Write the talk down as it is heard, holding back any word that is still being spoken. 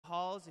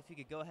Charles, if you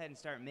could go ahead and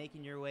start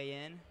making your way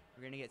in.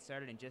 We're going to get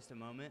started in just a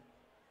moment.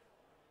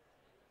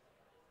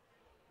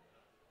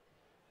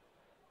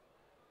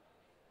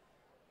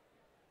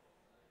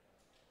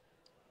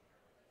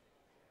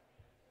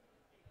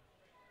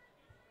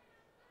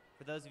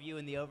 For those of you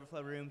in the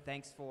overflow room,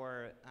 thanks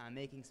for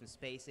making some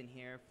space in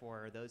here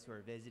for those who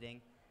are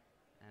visiting.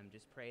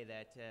 Just pray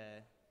that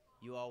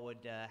you all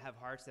would have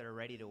hearts that are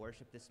ready to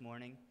worship this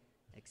morning,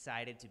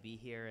 excited to be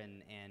here,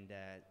 and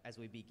as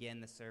we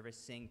begin the service,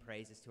 sing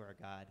praises to our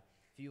God.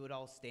 If you would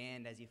all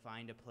stand as you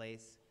find a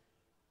place,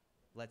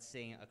 let's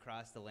sing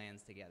Across the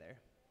Lands together.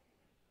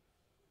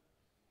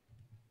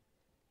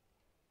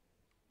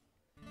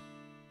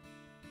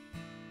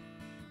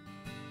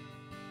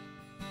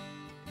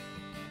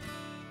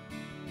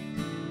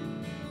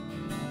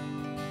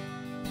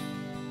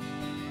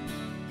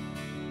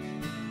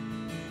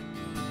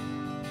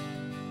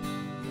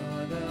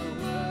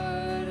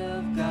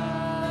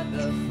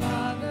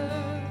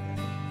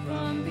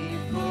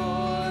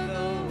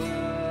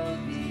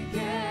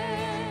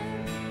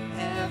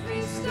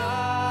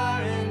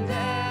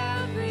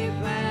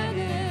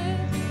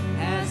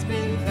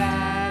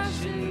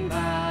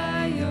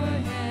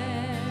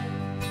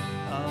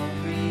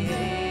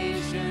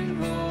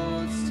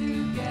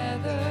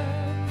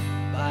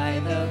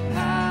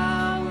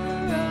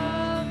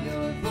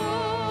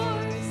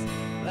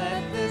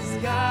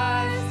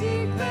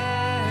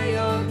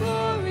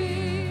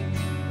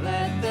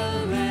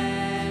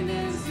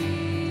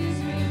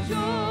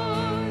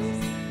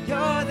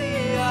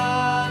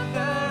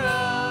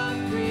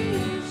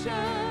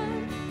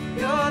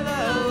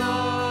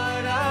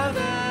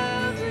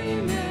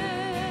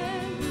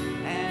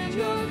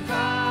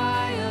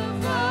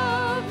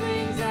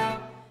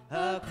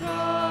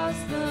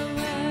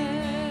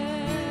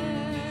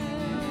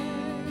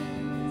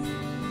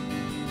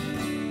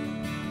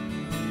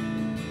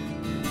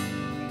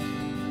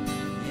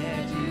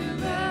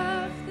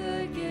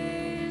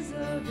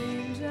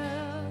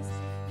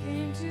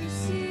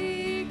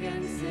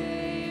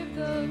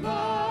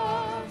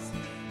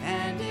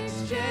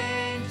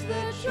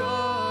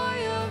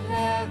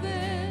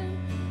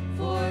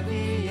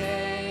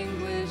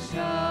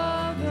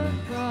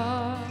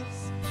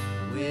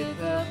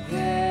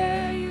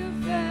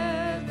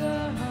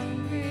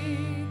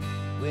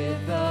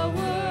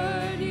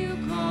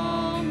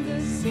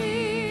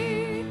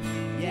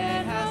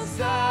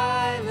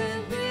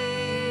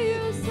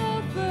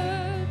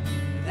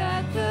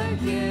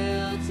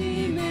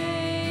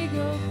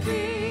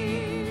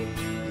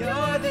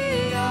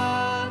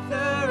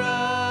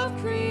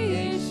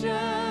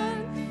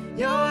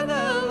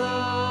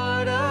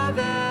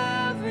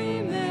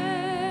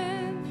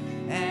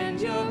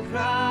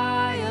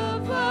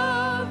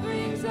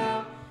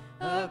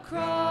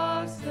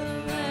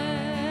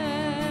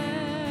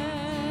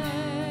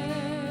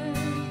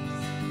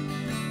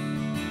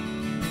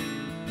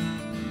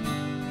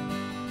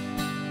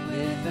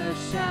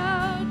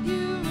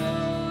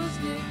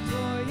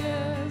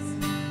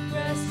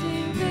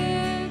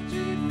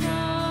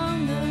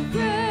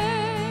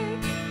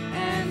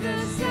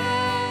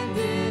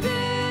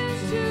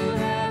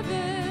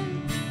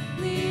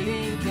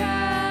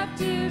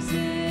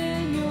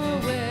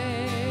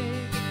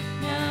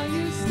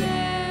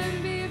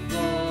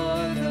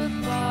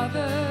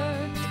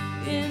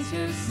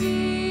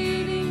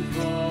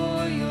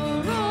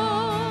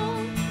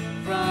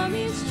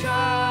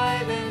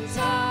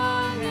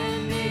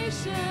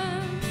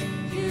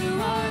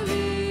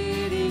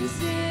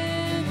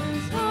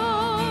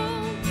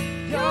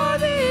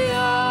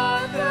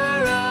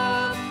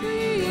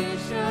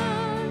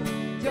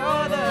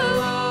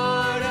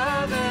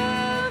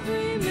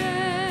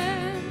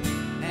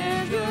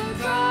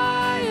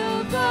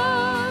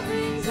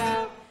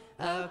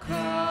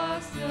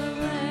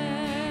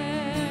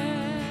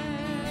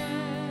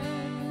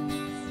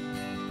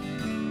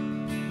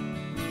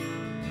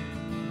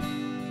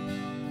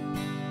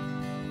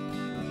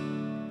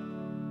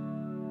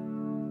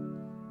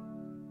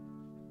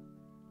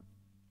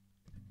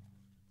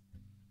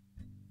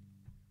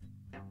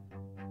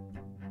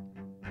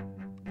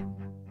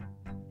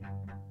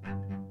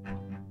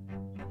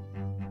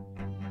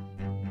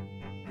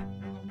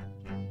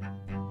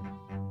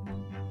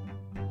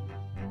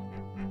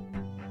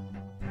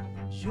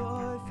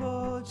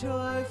 Joyful,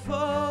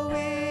 joyful,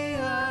 we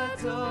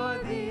adore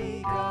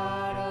thee,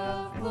 God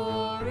of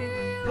glory,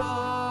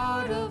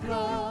 Lord of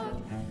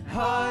love.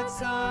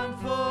 Hearts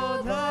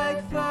unfold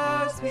like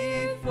flowers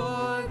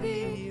before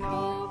thee,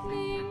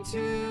 opening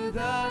to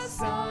the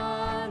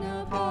sun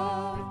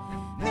above.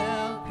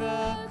 Melt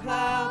the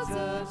clouds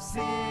of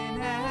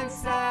sin and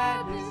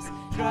sadness,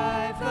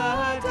 drive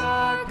the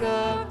dark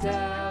of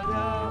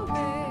doubt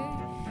away.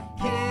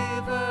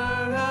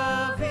 Giver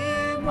of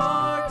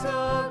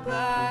immortal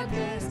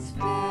gladness,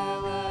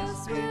 fill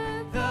us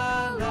with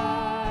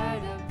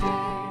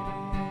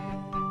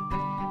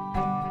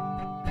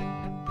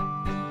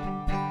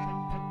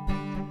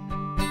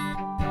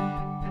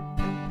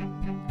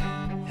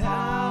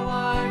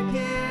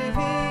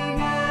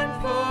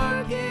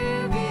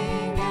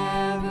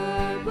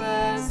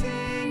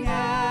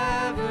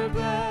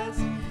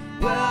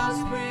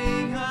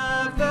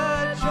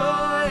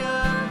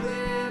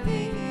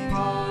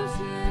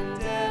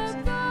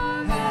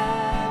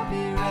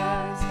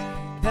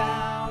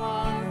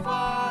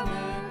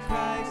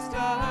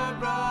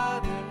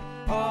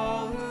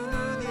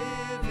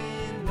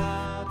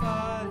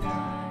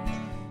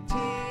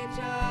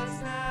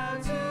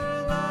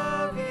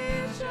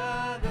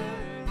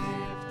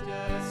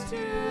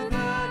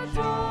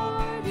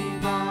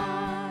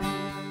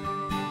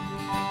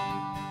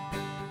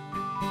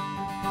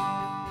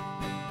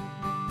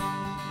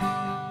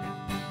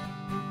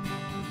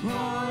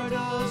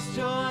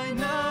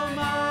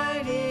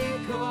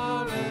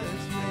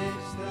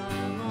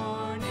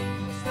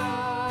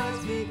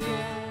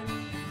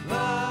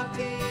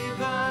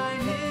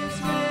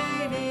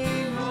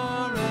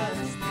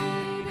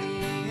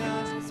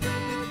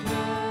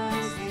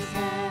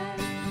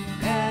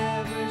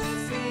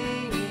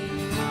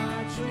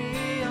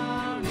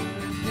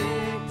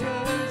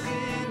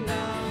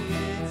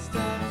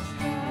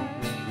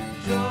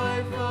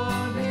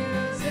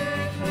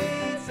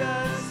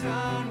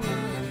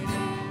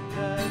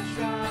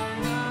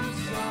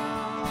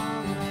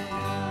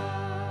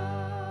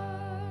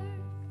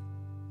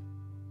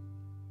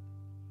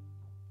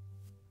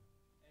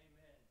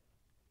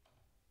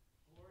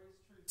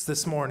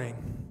This morning.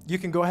 You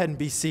can go ahead and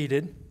be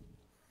seated.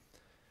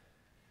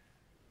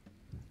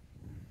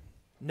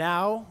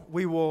 Now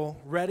we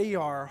will ready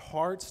our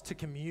hearts to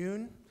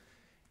commune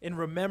in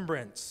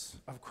remembrance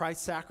of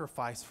Christ's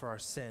sacrifice for our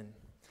sin.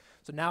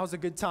 So now is a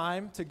good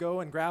time to go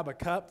and grab a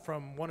cup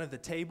from one of the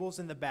tables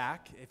in the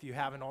back if you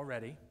haven't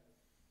already.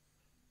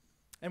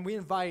 And we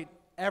invite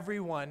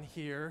everyone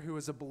here who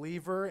is a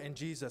believer in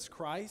Jesus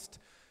Christ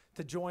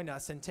to join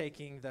us in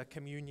taking the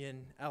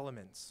communion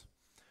elements.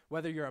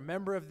 Whether you're a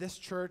member of this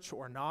church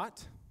or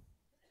not,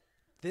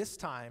 this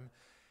time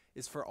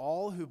is for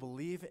all who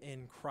believe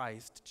in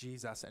Christ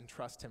Jesus and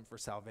trust him for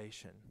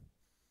salvation.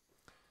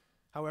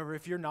 However,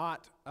 if you're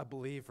not a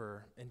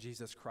believer in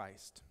Jesus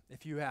Christ,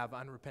 if you have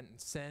unrepentant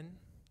sin,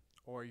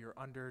 or you're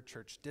under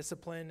church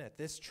discipline at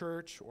this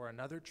church or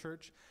another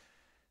church,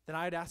 then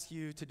I'd ask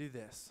you to do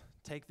this.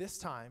 Take this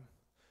time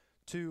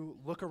to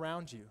look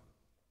around you.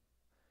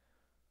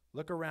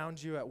 Look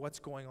around you at what's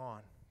going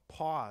on.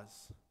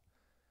 Pause.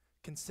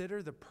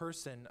 Consider the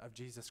person of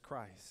Jesus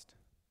Christ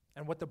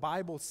and what the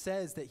Bible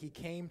says that he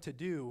came to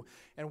do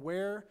and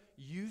where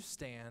you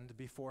stand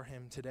before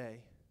him today.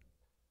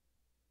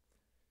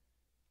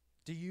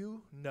 Do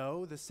you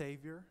know the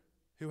Savior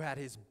who had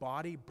his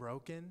body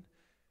broken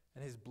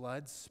and his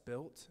blood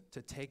spilt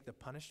to take the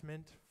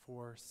punishment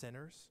for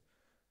sinners,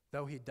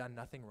 though he'd done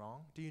nothing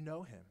wrong? Do you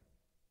know him?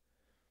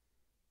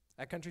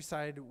 At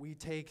Countryside, we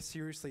take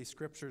seriously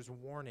Scripture's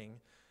warning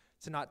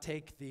to not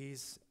take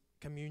these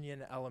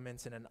communion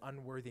elements in an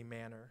unworthy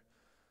manner.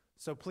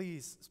 So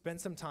please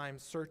spend some time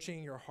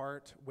searching your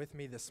heart with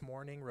me this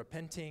morning,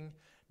 repenting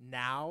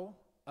now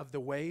of the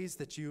ways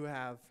that you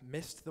have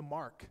missed the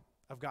mark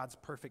of God's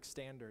perfect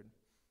standard.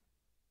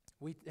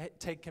 We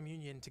take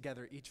communion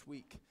together each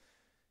week,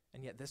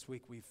 and yet this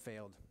week we've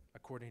failed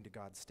according to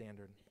God's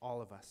standard,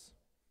 all of us.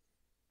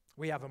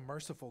 We have a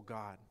merciful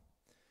God.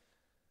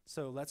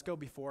 So let's go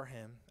before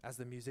him as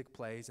the music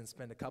plays and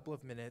spend a couple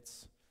of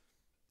minutes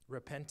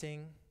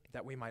repenting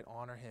that we might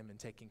honor him in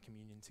taking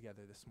communion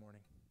together this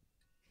morning.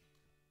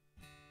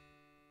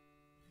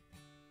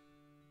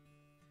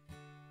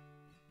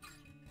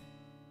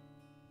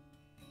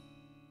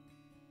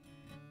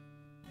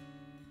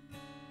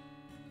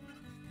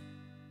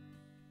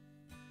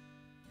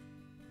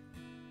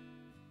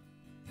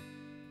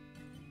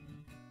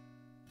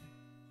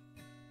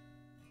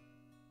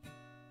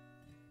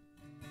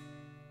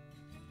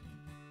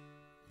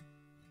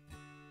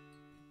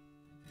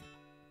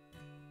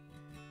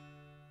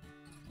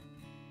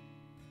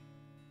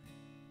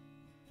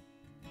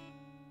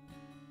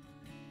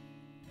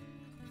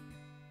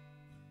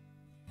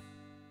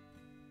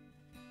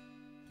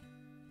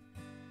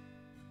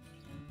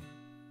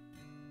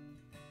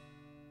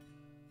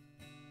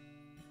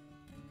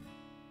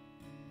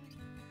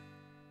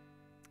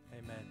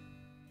 Amen.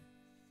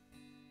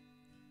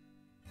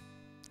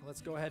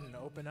 Let's go ahead and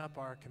open up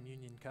our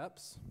communion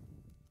cups.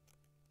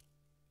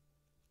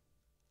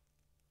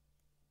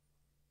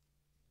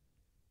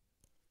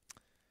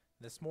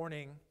 This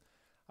morning,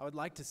 I would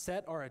like to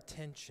set our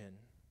attention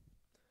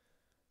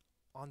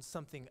on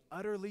something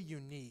utterly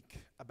unique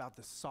about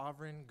the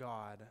sovereign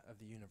God of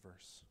the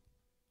universe.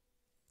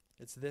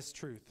 It's this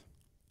truth,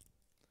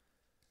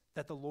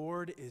 that the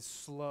Lord is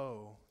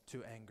slow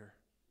to anger.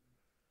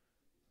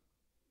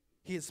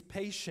 He is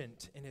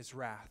patient in his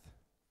wrath.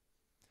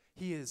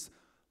 He is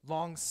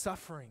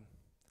long-suffering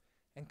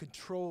and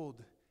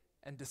controlled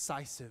and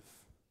decisive.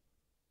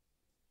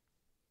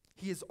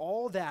 He is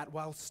all that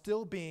while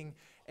still being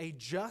a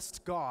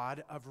just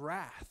God of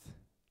wrath.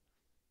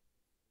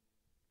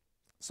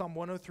 Psalm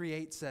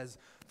 103:8 says,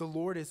 "The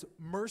Lord is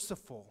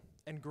merciful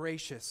and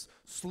gracious,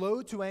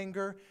 slow to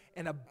anger,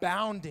 and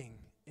abounding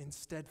in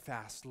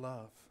steadfast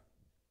love."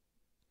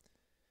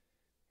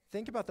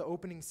 Think about the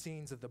opening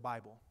scenes of the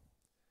Bible.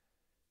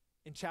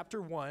 In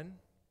chapter 1,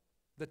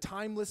 the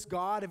timeless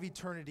God of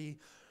eternity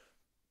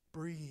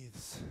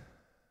breathes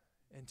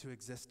into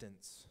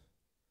existence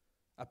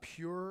a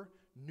pure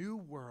new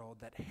world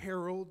that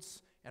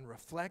heralds and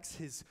reflects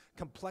his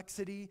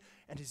complexity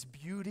and his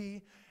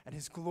beauty and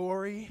his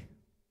glory.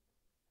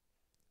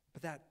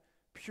 But that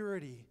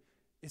purity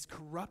is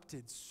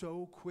corrupted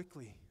so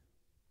quickly.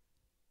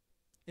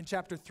 In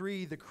chapter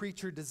 3, the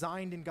creature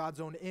designed in God's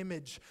own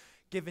image,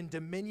 given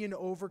dominion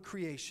over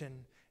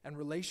creation and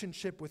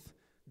relationship with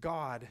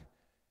God,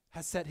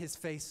 has set his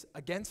face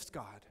against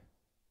God,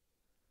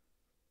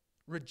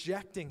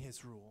 rejecting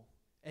his rule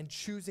and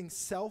choosing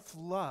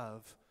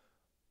self-love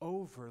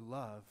over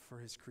love for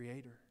his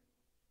Creator.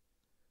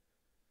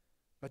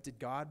 But did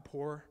God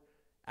pour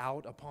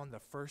out upon the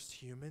first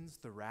humans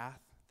the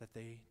wrath that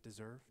they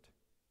deserved?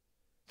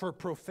 For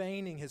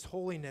profaning his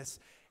holiness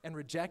and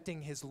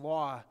rejecting his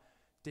law,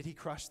 did he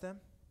crush them?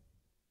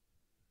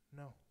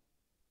 No.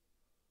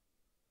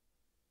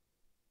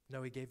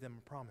 No, he gave them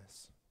a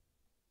promise.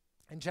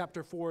 In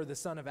chapter 4, the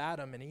son of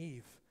Adam and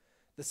Eve,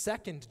 the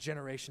second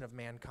generation of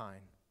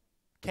mankind,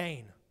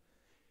 Cain,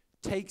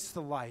 takes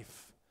the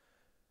life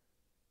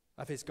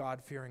of his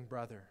God-fearing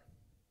brother.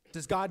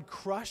 Does God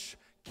crush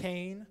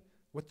Cain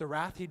with the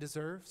wrath he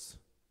deserves?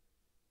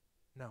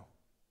 No.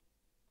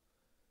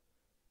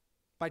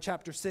 By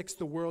chapter 6,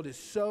 the world is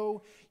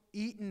so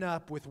eaten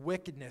up with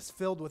wickedness,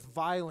 filled with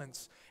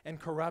violence and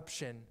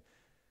corruption.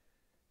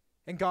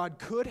 And God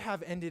could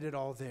have ended it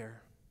all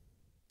there.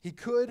 He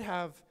could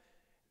have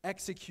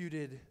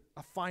executed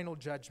a final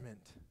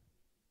judgment.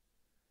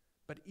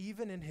 But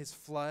even in his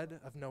flood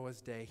of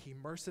Noah's day, he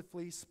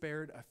mercifully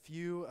spared a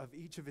few of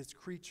each of his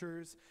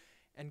creatures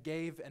and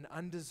gave an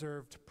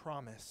undeserved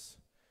promise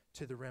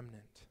to the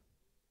remnant.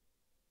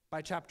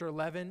 By chapter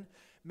 11,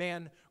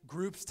 man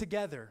groups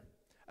together,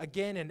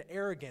 again in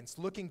arrogance,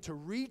 looking to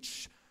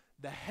reach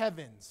the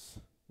heavens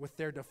with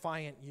their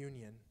defiant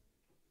union.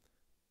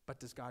 But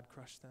does God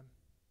crush them?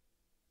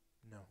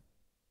 No.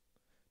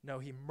 No,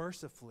 he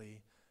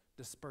mercifully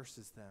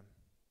disperses them.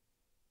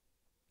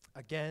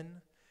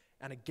 Again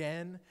and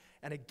again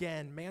and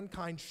again,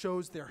 mankind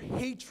shows their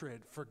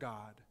hatred for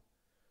God,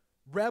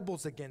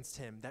 rebels against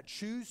him that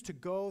choose to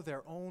go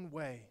their own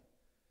way.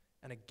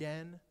 And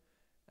again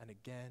and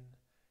again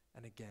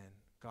and again,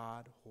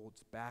 God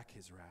holds back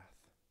his wrath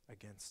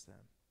against them.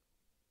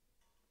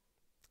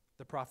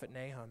 The prophet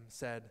Nahum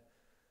said,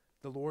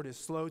 "The Lord is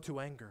slow to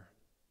anger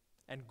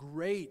and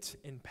great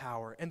in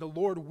power, and the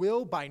Lord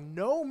will by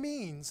no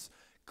means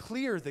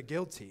clear the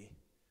guilty.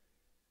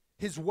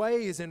 His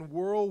way is in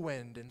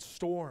whirlwind and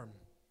storm,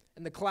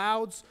 and the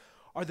clouds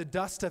are the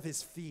dust of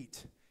his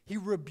feet. He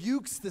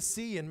rebukes the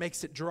sea and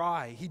makes it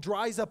dry. He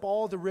dries up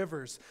all the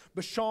rivers.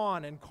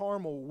 Bashan and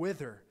Carmel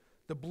wither.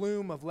 The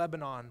bloom of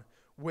Lebanon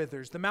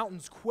withers. The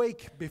mountains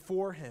quake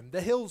before him.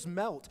 The hills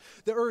melt.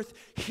 The earth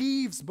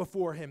heaves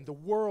before him, the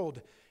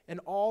world and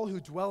all who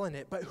dwell in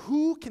it. But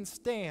who can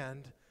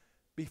stand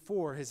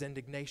before his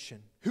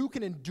indignation? Who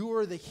can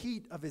endure the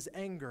heat of his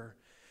anger?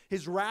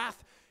 His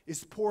wrath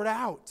is poured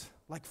out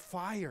like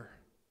fire,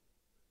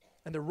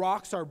 and the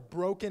rocks are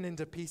broken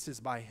into pieces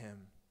by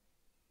him.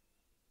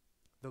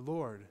 The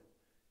Lord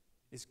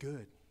is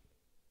good,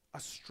 a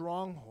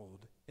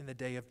stronghold in the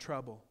day of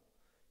trouble.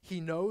 He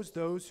knows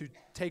those who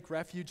take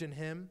refuge in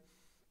him,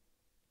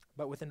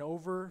 but with an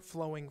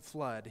overflowing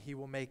flood, he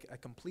will make a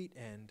complete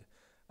end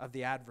of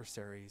the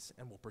adversaries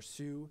and will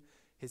pursue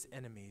his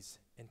enemies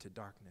into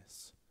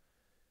darkness."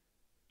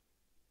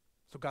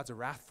 So God's a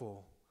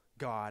wrathful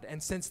God,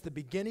 and since the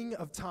beginning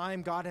of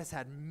time, God has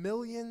had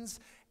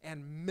millions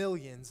and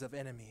millions of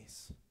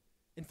enemies.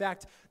 In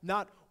fact,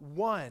 not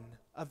one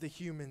of the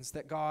humans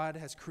that God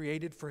has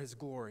created for his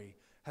glory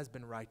has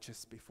been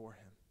righteous before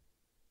him.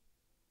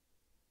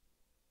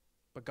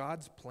 But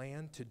God's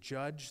plan to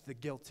judge the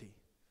guilty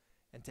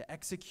and to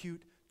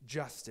execute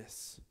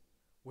justice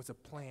was a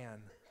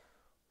plan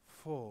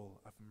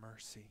full of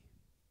mercy.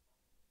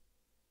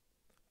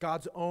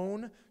 God's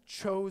own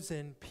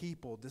chosen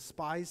people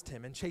despised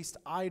him and chased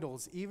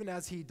idols, even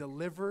as he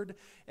delivered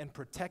and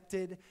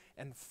protected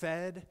and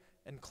fed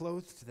and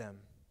clothed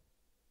them.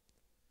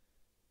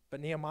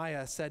 But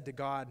Nehemiah said to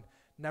God,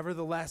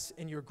 "Nevertheless,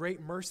 in your great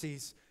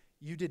mercies,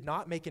 you did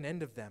not make an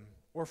end of them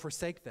or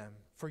forsake them,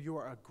 for you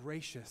are a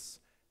gracious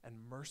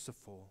and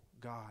merciful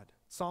God."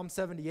 Psalm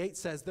 78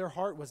 says, "Their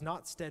heart was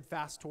not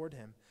steadfast toward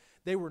him.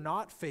 They were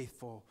not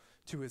faithful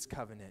to his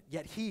covenant.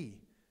 Yet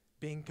he,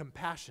 being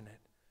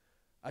compassionate,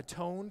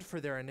 atoned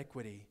for their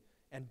iniquity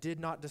and did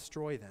not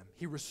destroy them.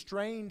 He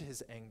restrained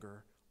his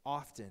anger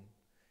often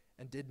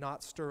and did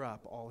not stir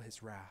up all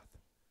his wrath."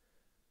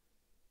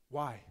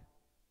 Why?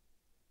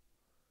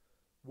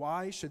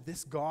 Why should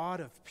this God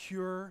of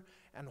pure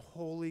and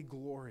holy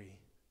glory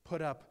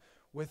put up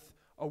with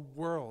a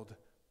world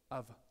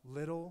of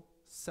little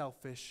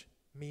selfish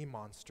me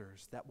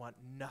monsters that want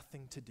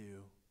nothing to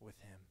do with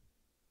him?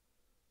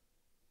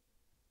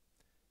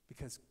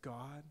 Because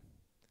God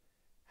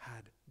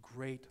had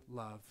great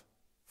love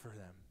for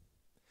them.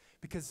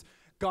 Because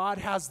God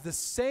has the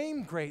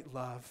same great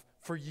love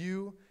for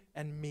you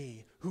and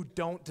me who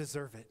don't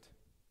deserve it.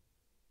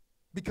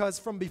 Because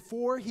from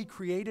before he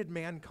created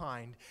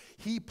mankind,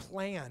 he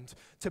planned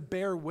to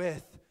bear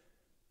with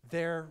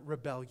their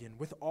rebellion,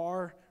 with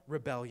our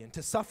rebellion,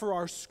 to suffer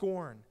our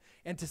scorn,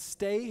 and to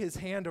stay his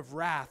hand of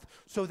wrath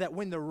so that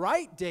when the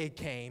right day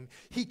came,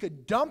 he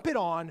could dump it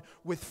on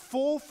with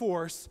full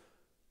force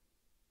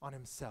on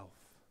himself.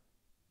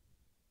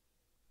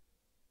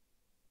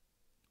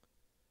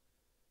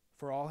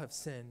 For all have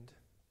sinned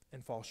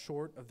and fall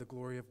short of the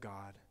glory of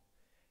God,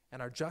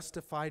 and are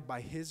justified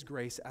by his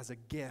grace as a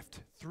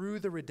gift through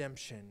the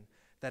redemption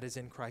that is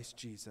in Christ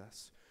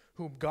Jesus,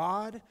 whom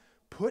God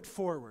put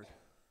forward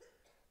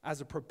as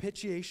a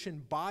propitiation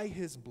by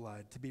his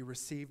blood to be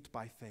received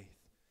by faith.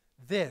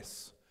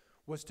 This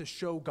was to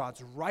show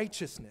God's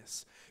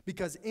righteousness,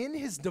 because in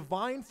his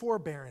divine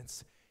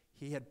forbearance,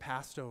 he had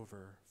passed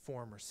over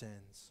former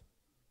sins.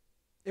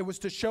 It was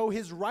to show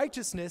his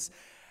righteousness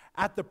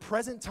at the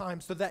present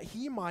time so that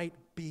he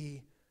might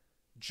be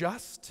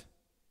just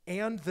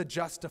and the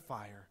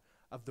justifier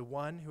of the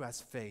one who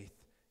has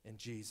faith in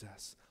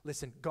Jesus.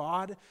 Listen,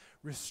 God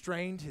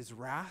restrained his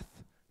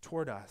wrath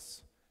toward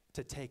us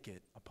to take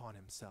it upon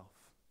himself.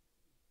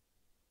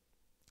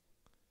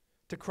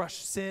 To crush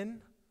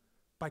sin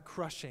by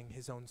crushing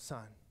his own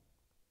son.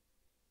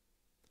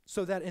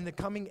 so that in the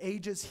coming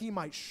ages he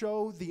might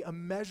show the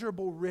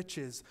immeasurable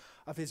riches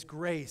of his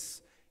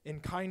grace in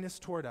kindness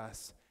toward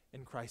us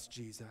in Christ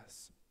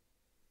Jesus.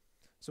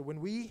 So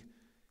when we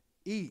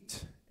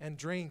eat and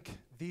drink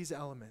these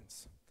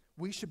elements,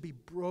 we should be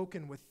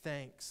broken with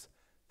thanks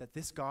that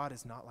this God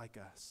is not like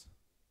us.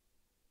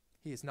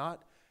 He is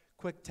not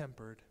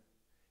quick-tempered.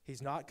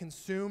 He's not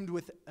consumed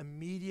with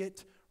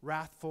immediate,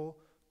 wrathful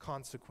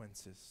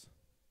consequences.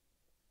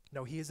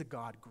 No, he is a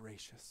God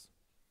gracious,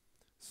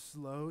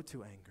 slow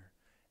to anger,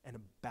 and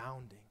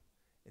abounding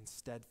in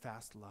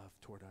steadfast love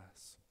toward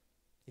us.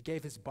 He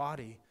gave his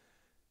body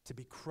to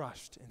be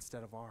crushed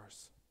instead of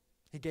ours.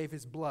 He gave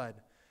his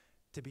blood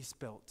to be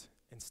spilt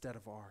instead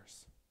of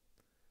ours.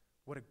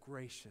 What a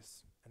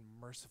gracious and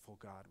merciful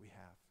God we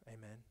have.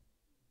 Amen.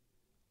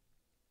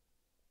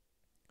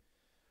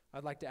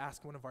 I'd like to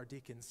ask one of our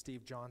deacons,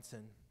 Steve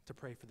Johnson, to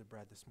pray for the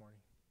bread this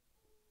morning.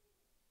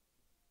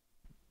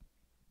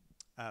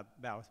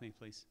 Bow with me,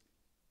 please.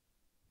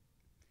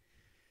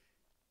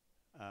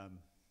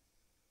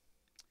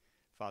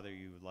 Father,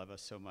 you love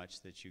us so much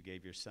that you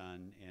gave your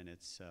Son, and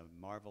it's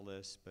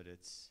marvelous, but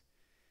it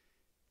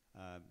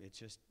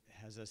just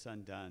has us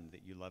undone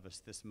that you love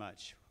us this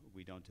much.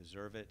 We don't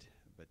deserve it,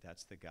 but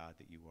that's the God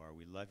that you are.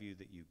 We love you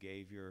that you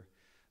gave your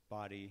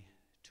body,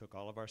 took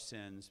all of our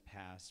sins,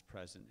 past,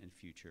 present, and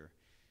future,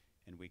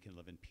 and we can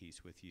live in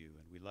peace with you.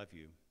 And we love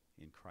you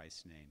in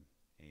Christ's name.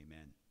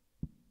 Amen.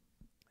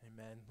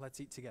 Amen. Let's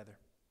eat together.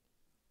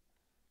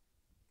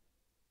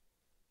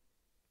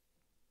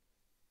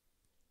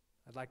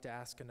 I'd like to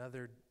ask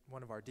another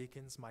one of our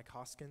deacons, Mike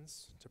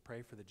Hoskins, to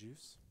pray for the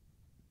juice.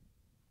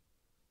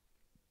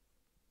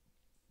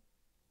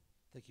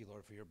 Thank you,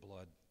 Lord, for your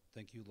blood.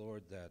 Thank you,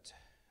 Lord, that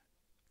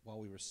while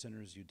we were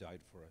sinners, you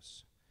died for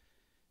us.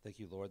 Thank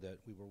you, Lord, that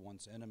we were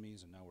once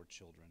enemies and now we're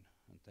children.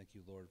 And thank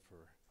you, Lord,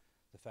 for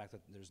the fact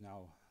that there's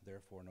now,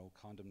 therefore, no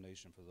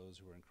condemnation for those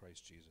who are in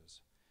Christ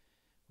Jesus.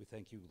 We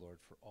thank you, Lord,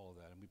 for all of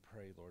that. And we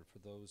pray, Lord, for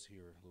those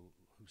here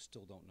who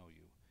still don't know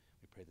you.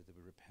 We pray that they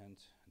would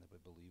repent and that they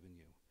would believe in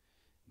you.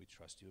 We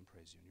trust you and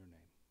praise you in your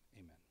name.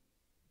 Amen.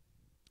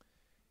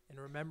 In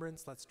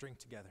remembrance, let's drink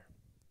together.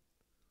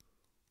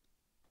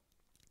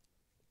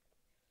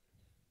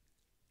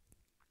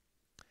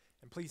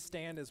 And please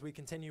stand as we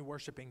continue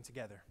worshiping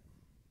together.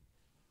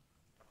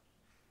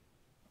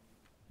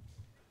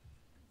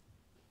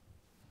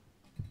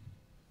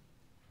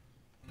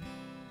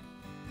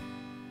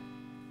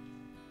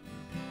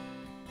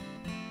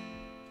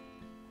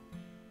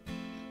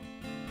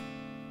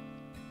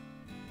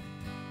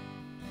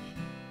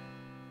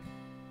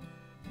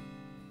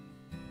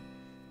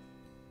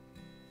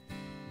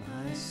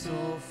 My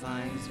soul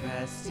finds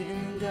rest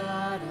in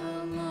God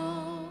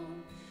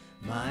alone,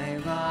 my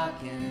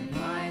rock and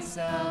my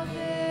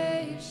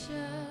salvation,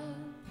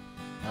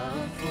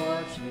 a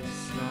fortress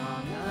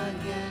strong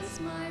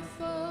against my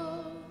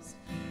foes,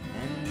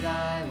 and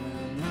I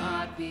will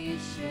not be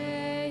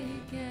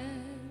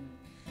shaken.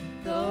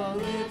 Though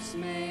lips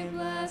may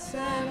bless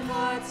and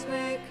hearts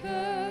may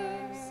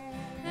curse,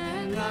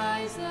 and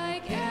eyes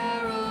like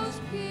arrows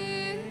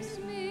pierce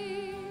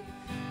me,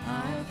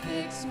 I'll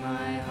fix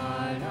my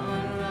heart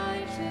on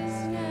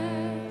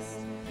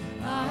righteousness.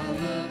 I'll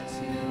look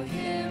to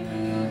him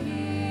who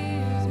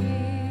hears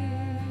me.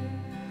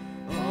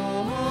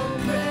 Oh,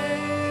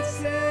 praise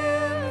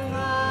him,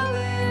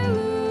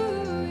 hallelujah,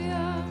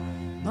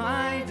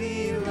 my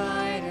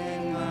delight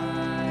and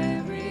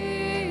my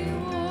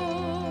reward,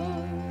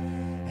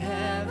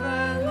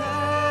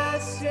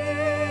 everlasting,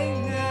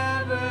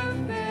 never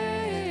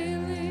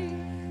failing,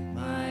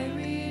 my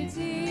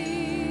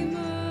Redeemer,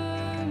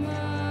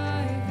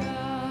 my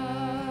God.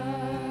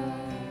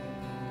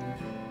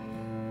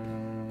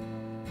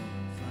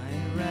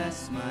 Find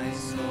rest, my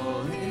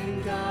soul,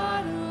 in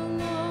God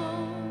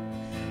alone,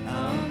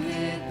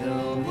 amid the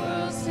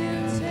world's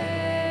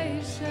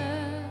temptations.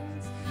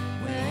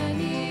 When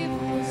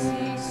evil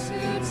seeks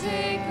to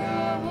take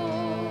a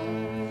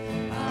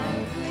hold,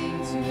 I'll cling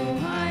to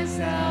my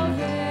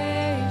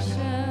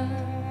salvation.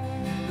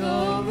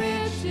 Though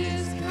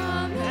riches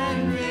come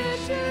and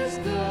riches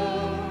go,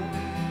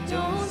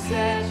 don't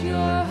set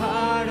your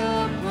heart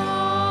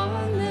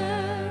upon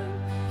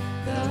them.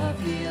 The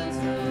fields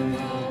of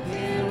hope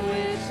in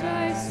which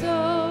I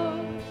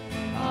sow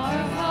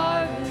are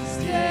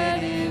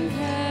harvested in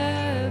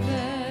heaven.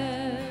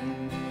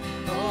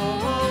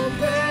 Oh,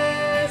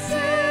 praise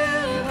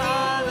him,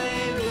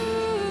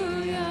 hallelujah,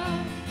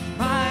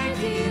 my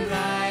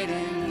delight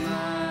and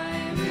my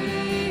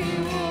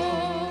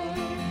reward,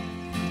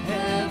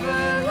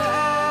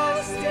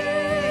 everlasting,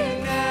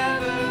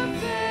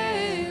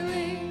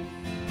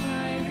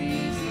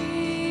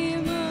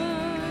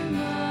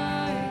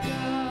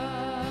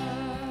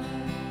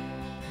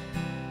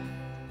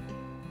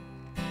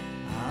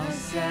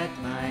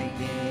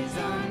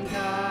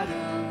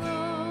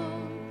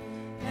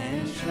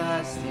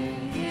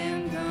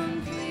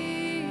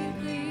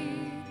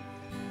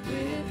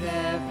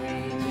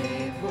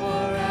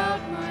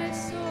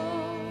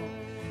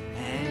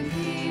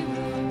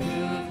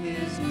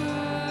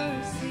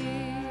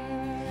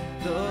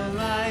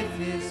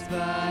 is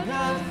but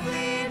a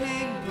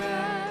fleeting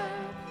breath,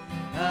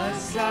 a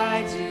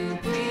sigh too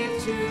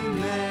brief to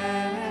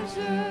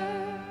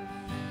measure.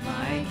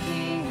 My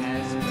King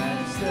has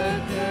pressed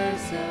the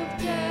curse of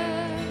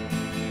death,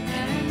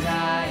 and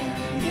I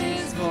am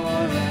his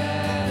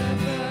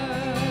forever.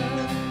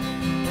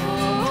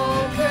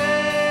 Oh,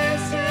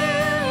 praise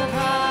him,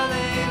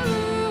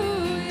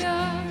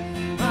 hallelujah,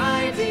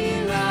 my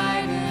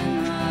delight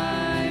and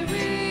my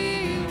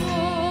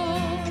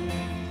reward,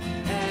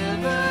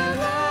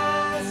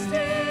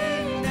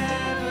 everlasting,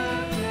 never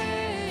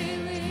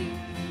failing,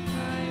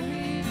 my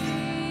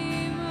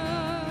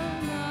Redeemer,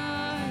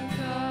 my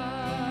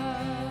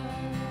God.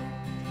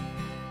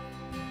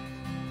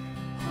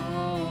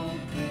 Oh,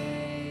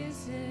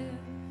 praise him,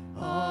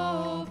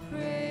 oh,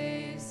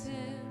 praise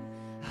him,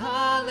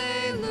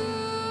 hallelujah,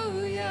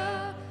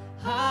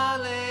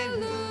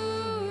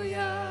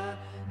 hallelujah.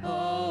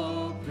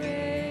 Oh,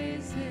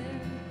 praise him,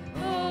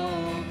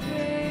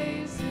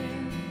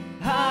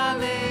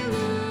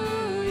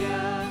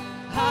 hallelujah,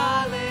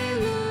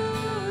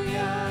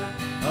 hallelujah.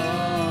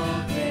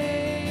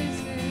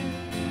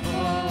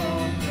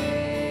 Oh,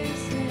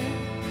 praise him,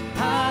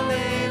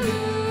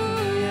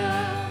 hallelujah,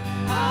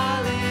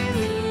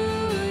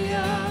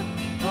 hallelujah.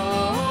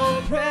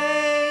 Oh,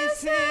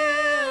 praise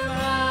him,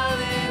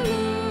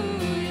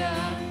 hallelujah,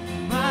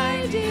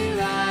 my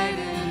delight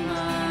and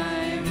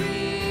my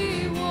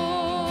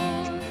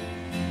reward,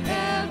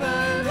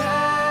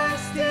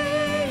 everlasting,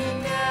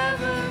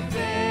 never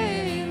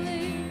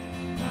failing,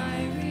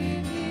 my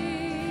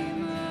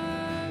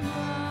Redeemer,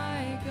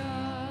 my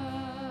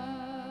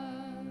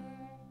God.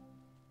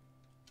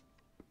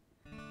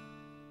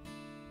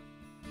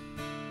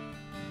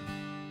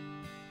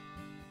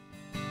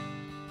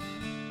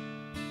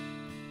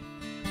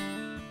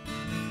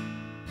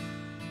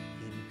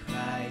 In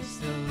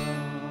Christ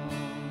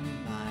alone,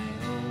 my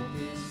hope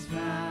is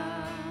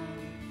found.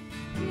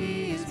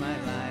 He is my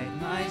light,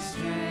 my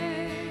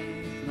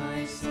strength,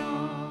 my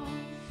song.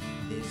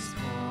 This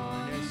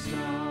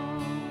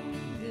cornerstone,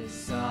 this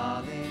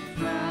solid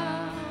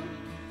ground,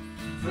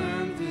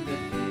 firm through the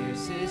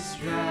fiercest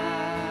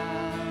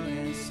drought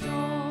and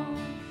storm.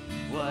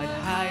 What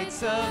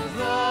heights of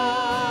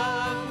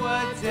love,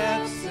 what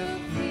depths of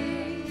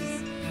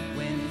peace,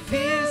 when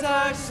fears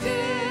are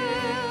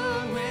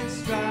still, when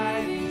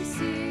striving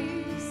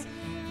cease.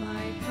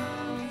 My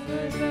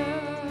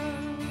comforter,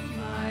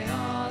 my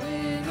all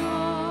in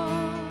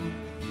all,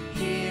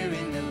 here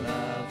in the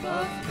love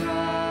of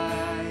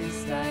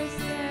Christ I stand.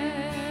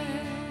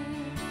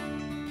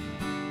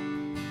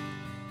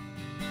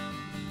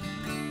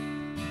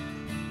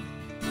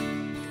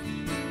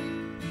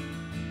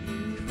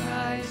 In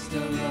Christ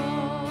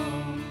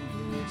alone,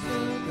 who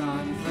took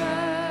on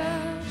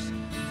flesh,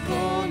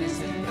 fullness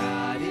of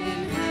God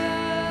in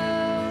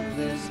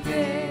helpless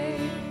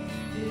babe,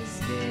 this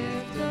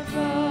gift of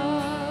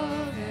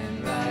love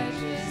and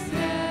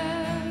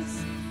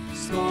righteousness,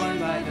 scorned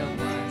by the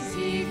ones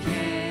he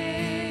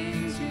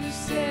came to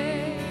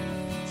save,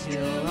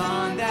 till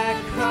on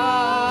that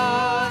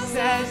cross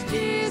as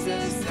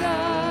Jesus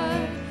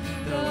died,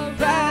 the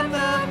wrath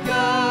of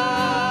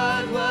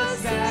God was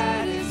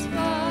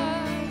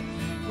satisfied,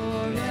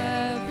 for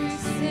every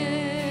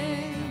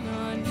sin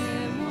on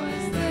him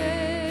was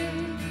laid.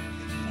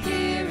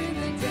 Here in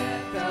the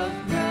death of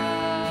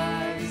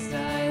Christ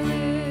I live.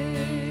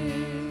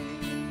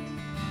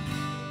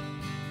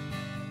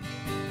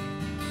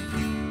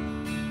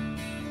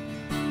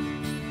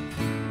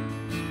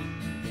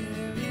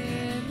 There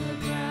in the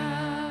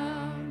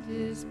ground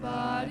his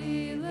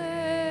body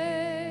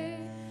lay,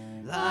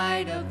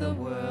 light of the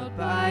world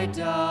by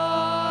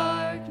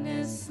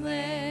darkness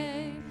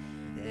slain,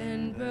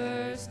 then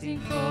bursting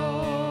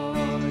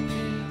forth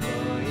in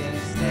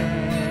glorious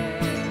day,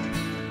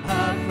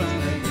 up from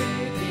the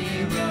grave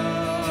he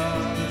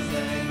rose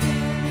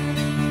again,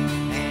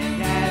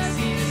 and as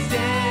he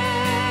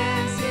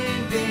stands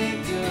in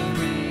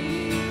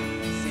victory,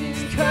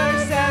 sin's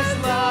curse has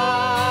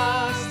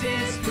lost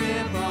its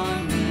grip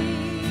on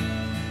me,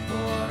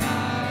 for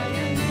I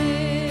am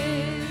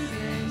his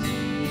and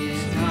he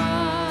is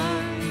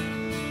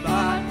mine,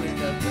 bought with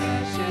the blood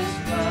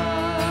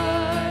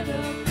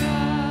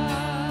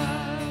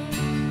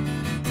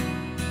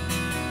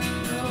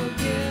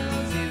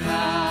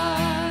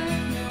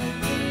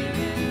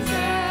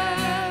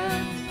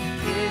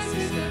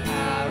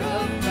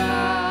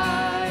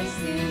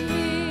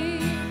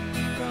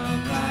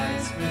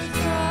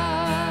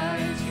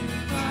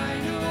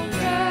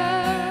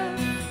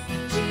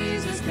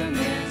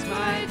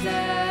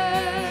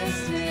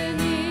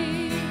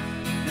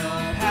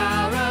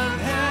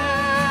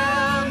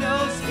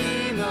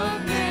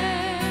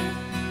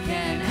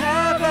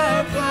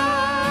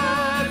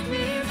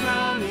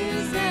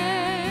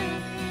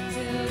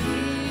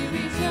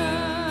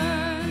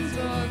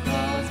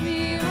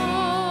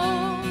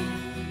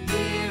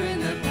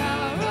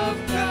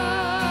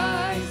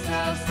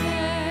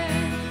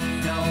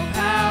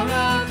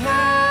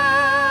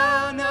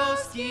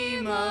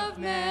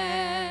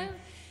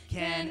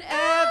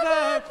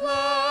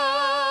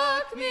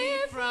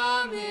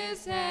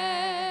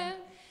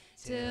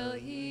till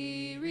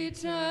he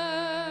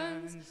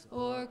returns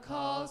or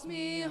calls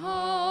me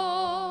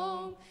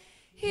home.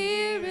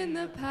 Here in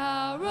the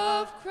power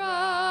of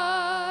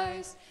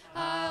Christ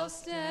I'll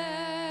stand.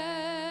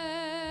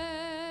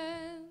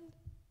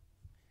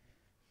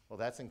 Well,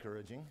 that's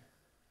encouraging.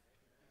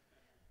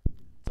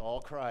 It's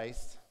all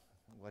Christ,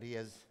 what he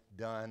has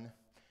done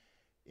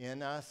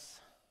in us,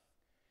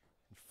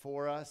 and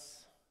for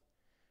us,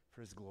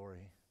 for his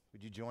glory.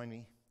 Would you join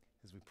me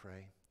as we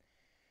pray?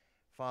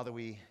 Father,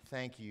 we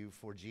thank you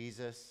for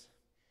Jesus,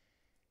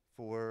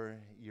 for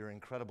your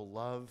incredible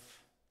love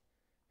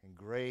and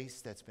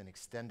grace that's been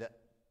extended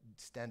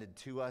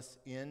to us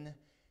in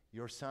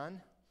your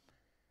Son.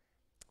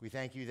 We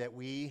thank you that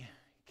we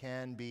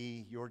can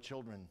be your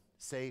children,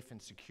 safe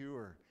and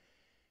secure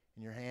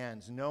in your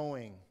hands,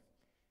 knowing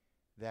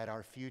that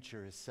our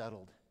future is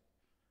settled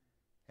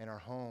and our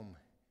home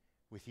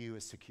with you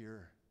is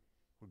secure.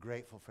 We're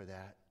grateful for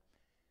that.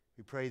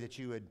 We pray that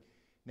you would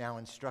now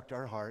instruct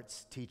our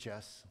hearts, teach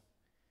us,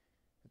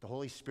 that the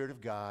Holy Spirit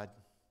of God,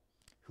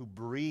 who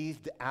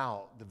breathed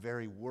out the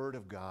very Word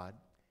of God,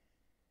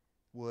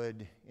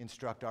 would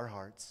instruct our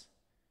hearts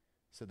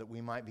so that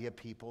we might be a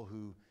people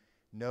who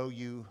know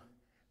you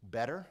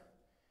better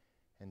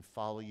and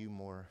follow you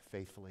more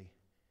faithfully.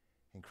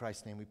 In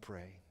Christ's name we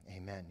pray.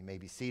 Amen. You may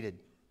be seated.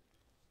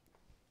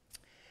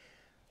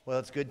 Well,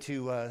 it's good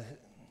to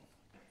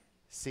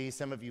see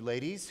some of you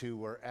ladies who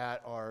were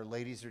at our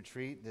ladies'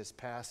 retreat this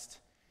past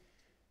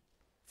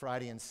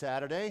Friday and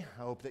Saturday.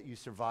 I hope that you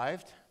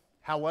survived.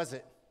 How was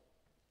it?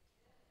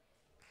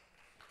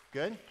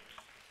 Good?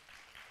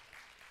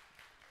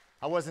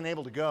 I wasn't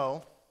able to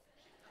go.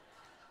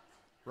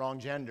 Wrong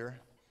gender.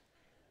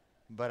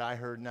 But I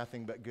heard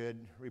nothing but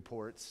good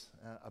reports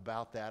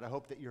about that. I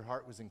hope that your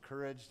heart was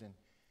encouraged and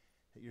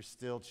that you're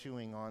still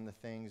chewing on the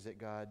things that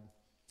God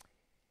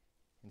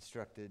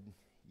instructed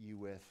you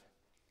with.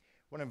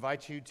 I want to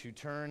invite you to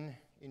turn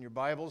in your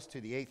Bibles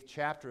to the 8th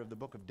chapter of the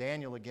book of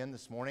Daniel again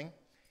this morning.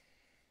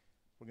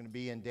 We're going to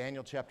be in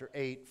Daniel chapter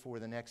 8 for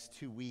the next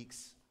 2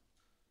 weeks.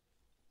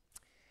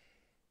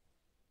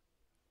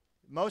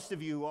 Most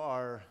of you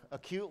are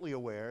acutely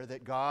aware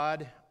that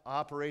God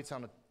operates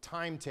on a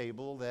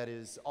timetable that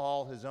is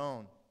all his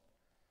own.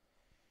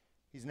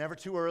 He's never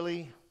too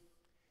early.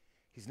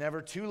 He's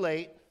never too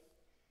late.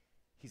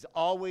 He's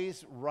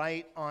always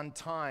right on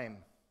time.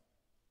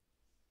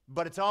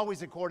 But it's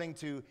always according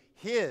to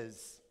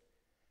his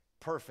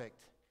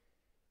perfect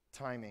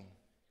timing.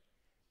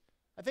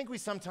 I think we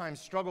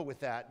sometimes struggle with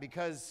that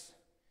because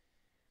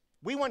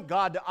we want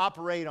God to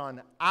operate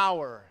on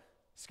our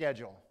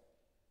schedule,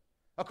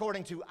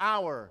 according to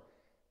our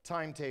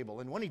timetable.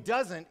 And when he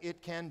doesn't,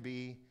 it can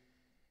be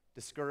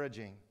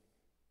discouraging.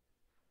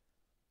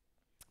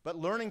 But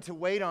learning to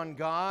wait on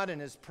God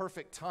and his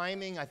perfect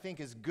timing, I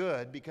think, is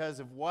good because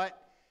of what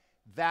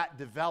that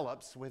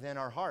develops within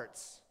our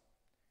hearts.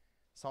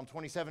 Psalm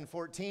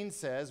 27:14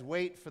 says,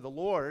 "Wait for the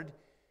Lord,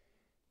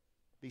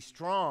 be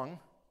strong,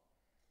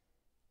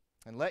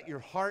 and let your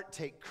heart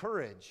take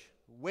courage.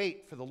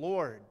 Wait for the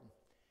Lord."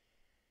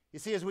 You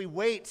see, as we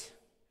wait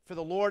for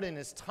the Lord in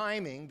his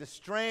timing, the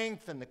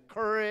strength and the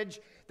courage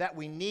that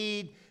we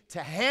need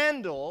to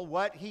handle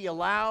what he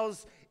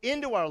allows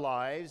into our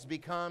lives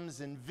becomes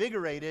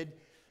invigorated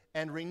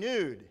and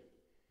renewed.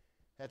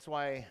 That's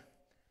why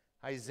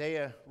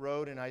Isaiah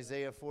wrote in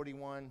Isaiah 40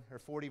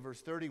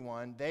 verse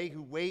 31, "They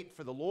who wait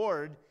for the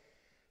Lord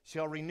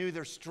shall renew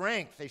their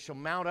strength. They shall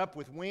mount up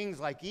with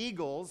wings like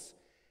eagles.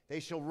 They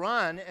shall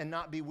run and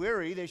not be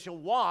weary. They shall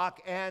walk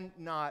and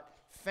not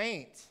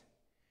faint."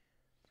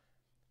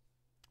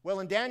 Well,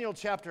 in Daniel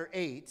chapter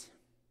 8,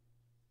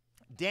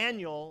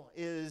 Daniel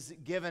is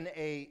given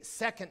a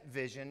second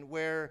vision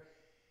where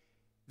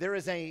there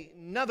is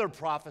another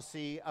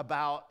prophecy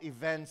about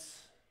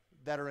events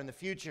that are in the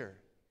future.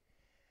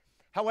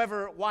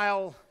 However,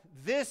 while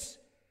this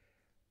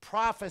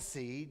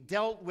prophecy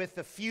dealt with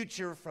the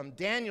future from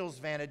Daniel's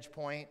vantage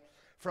point,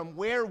 from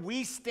where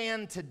we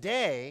stand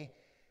today,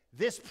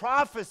 this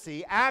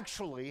prophecy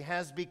actually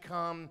has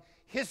become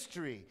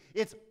history.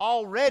 It's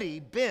already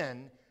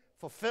been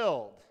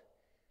fulfilled.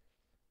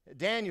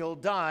 Daniel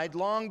died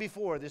long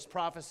before this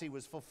prophecy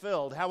was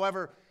fulfilled.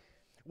 However,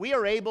 we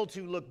are able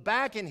to look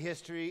back in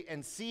history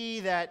and see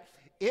that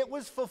it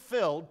was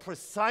fulfilled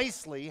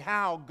precisely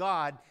how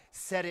God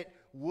said it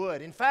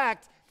would. In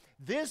fact,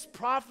 this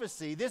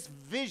prophecy, this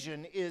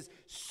vision is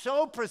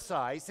so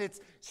precise, it's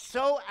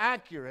so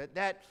accurate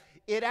that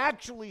it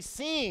actually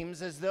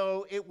seems as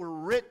though it were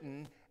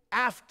written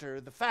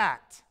after the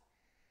fact.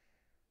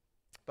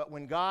 But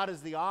when God,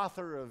 as the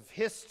author of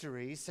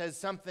history, says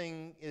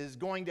something is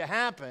going to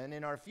happen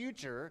in our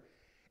future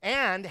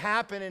and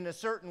happen in a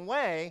certain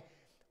way,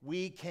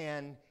 we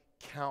can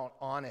count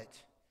on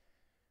it.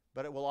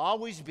 But it will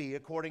always be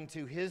according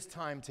to his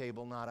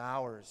timetable, not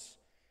ours.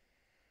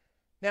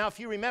 Now, if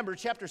you remember,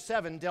 chapter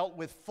 7 dealt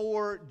with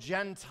 4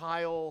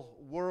 Gentile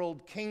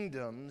world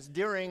kingdoms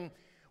during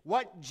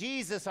what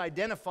Jesus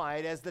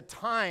identified as the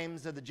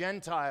times of the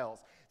Gentiles.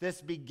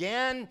 This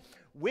began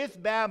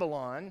with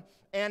Babylon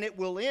and it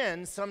will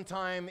end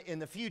sometime in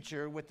the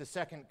future with the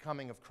second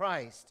coming of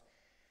Christ.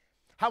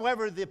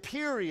 However, the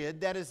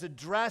period that is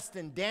addressed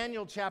in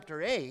Daniel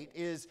chapter 8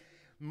 is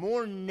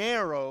more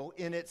narrow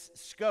in its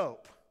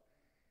scope.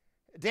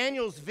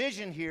 Daniel's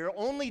vision here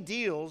only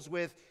deals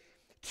with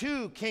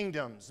two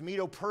kingdoms,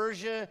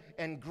 Medo-Persia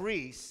and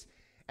Greece,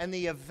 and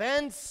the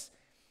events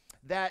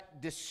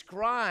that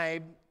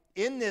describe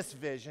in this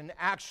vision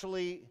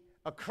actually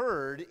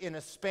occurred in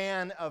a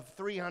span of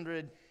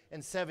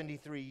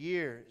 373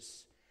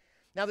 years.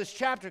 Now, this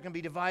chapter can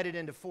be divided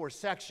into 4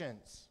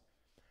 sections.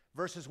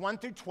 Verses 1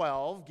 through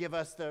 12 give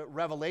us the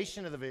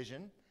revelation of the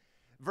vision.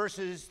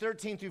 Verses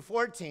 13 through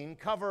 14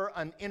 cover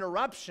an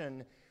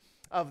interruption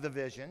of the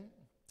vision.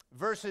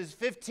 Verses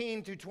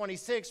 15 through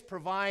 26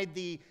 provide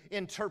the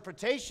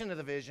interpretation of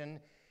the vision.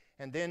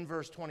 And then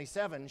verse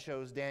 27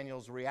 shows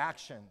Daniel's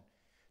reaction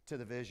to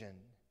the vision.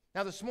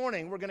 Now, this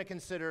morning, we're going to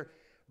consider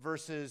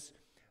verses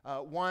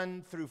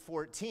 1 through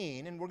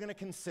 14, and we're going to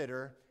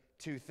consider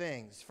 2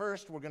 things.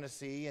 First, we're going to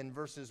see in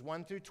verses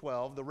 1 through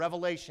 12 the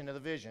revelation of the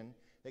vision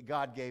that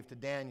God gave to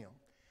Daniel.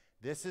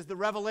 This is the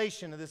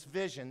revelation of this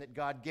vision that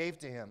God gave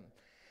to him.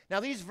 Now,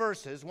 these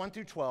verses, 1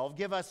 through 12,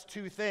 give us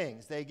 2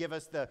 things. They give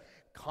us the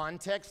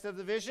context of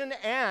the vision,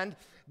 and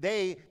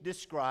they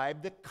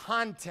describe the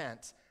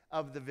content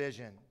of the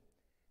vision.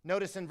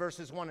 Notice in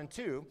verses 1 and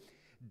 2,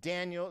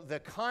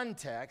 the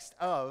context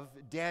of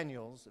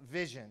Daniel's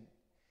vision.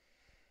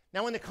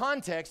 Now, in the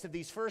context of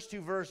these first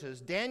 2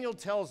 verses, Daniel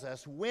tells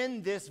us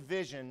when this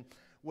vision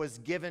was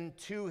given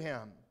to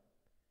him.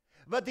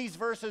 But these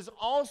verses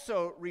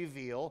also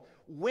reveal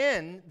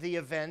when the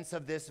events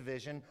of this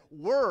vision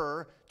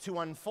were to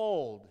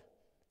unfold.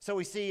 So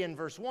we see in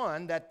verse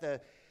 1 that the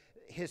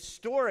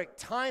historic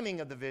timing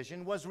of the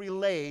vision was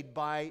relayed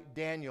by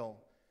Daniel.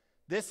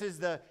 This is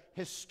the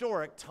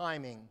historic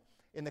timing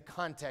in the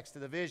context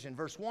of the vision.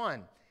 Verse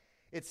 1,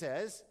 it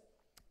says,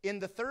 "In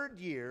the 3rd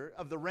year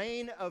of the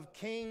reign of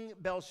King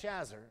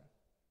Belshazzar,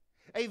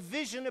 a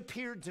vision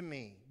appeared to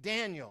me,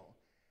 Daniel,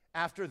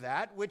 after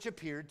that which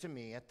appeared to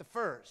me at the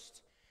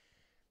first."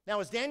 Now,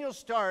 as Daniel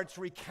starts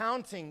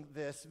recounting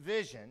this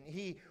vision,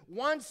 he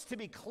wants to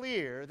be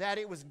clear that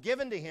it was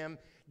given to him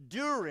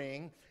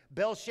during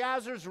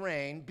Belshazzar's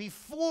reign,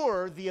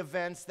 before the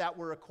events that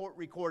were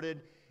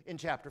recorded in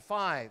chapter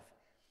 5.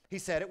 He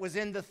said it was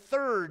in the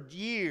 3rd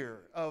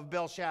year of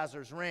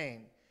Belshazzar's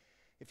reign.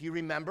 If you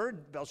remember,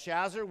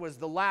 Belshazzar was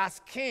the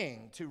last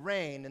king to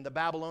reign in the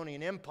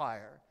Babylonian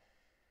Empire.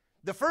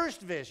 The first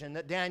vision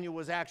that Daniel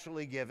was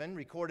actually given,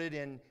 recorded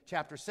in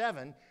chapter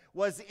 7,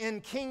 was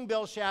in King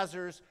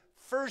Belshazzar's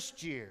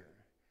 1st year.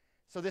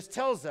 So this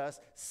tells us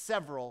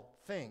several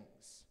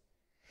things.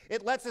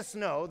 It lets us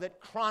know that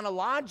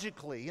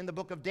chronologically in the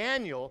book of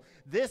Daniel,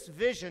 this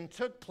vision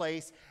took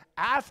place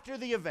after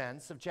the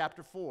events of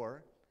chapter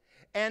 4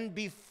 and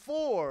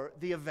before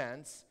the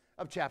events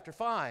of chapter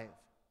 5.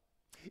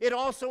 It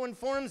also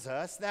informs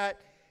us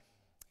that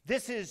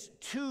this is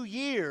 2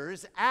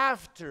 years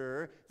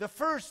after the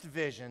first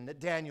vision that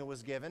Daniel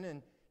was given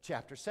in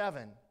chapter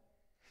 7.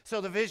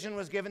 So the vision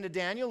was given to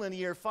Daniel in the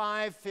year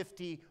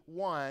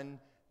 551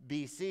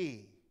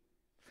 BC.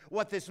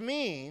 What this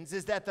means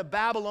is that the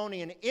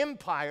Babylonian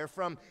Empire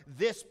from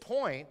this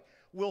point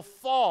will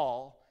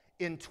fall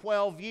in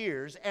 12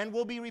 years and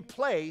will be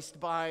replaced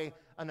by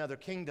another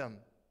kingdom.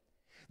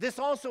 This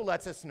also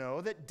lets us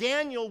know that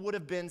Daniel would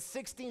have been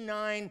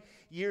 69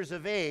 years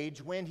of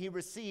age when he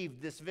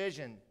received this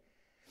vision.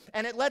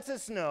 And it lets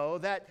us know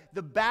that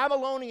the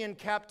Babylonian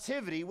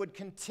captivity would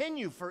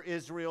continue for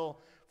Israel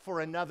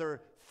for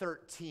another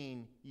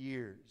 13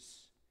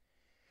 years.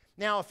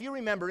 Now, if you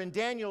remember, in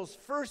Daniel's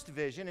first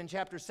vision in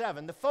chapter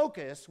 7, the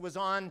focus was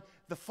on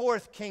the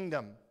 4th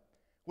kingdom,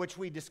 which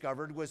we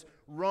discovered was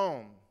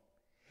Rome.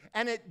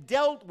 And it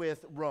dealt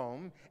with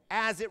Rome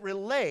as it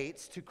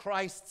relates to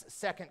Christ's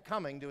second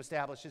coming to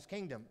establish his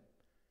kingdom.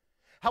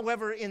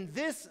 However, in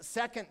this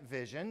second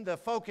vision, the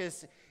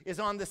focus is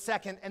on the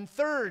 2nd and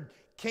 3rd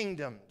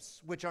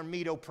kingdoms, which are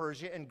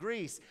Medo-Persia and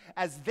Greece,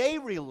 as they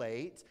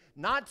relate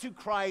not to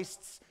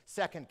Christ's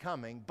second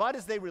coming, but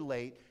as they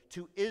relate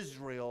to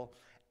Israel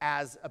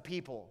as a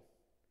people.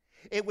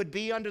 It would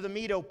be under the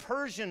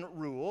Medo-Persian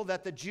rule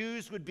that the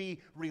Jews would be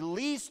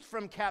released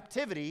from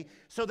captivity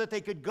so that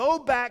they could go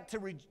back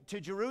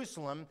to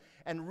Jerusalem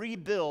and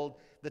rebuild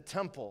the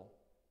temple.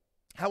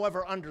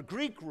 However, under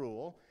Greek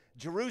rule,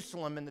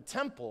 Jerusalem and the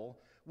temple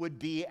would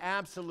be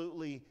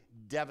absolutely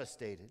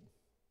devastated.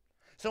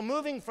 So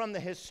moving from the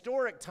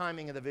historic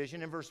timing of the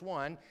vision in verse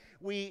 1,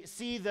 we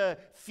see the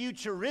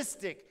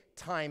futuristic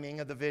timing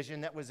of the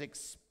vision that was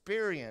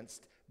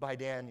experienced by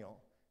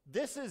Daniel.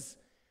 This is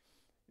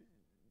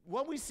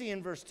what we see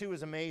in verse 2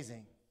 is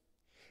amazing,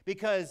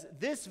 because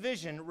this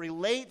vision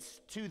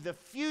relates to the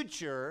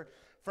future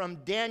from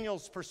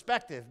Daniel's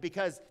perspective,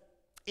 because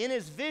in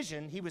his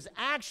vision, he was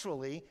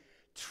actually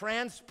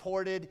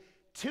transported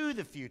to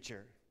the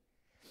future.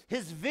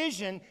 His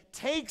vision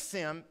takes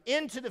him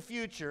into the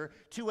future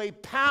to a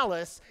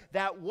palace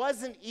that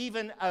wasn't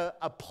even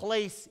a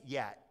place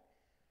yet.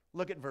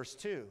 Look at verse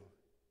 2.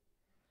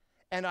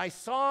 and I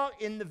saw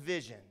in the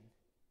vision.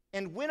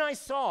 And when I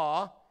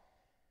saw,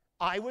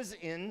 I was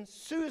in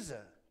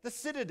Susa, the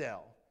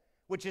citadel,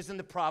 which is in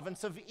the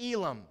province of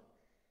Elam.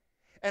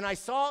 And I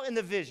saw in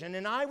the vision,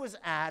 and I was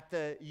at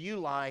the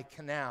Ulai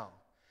Canal.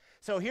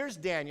 So here's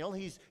Daniel.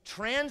 He's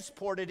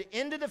transported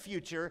into the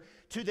future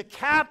to the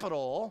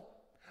capital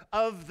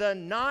of the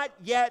not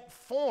yet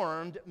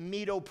formed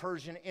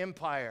Medo-Persian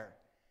Empire.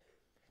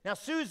 Now,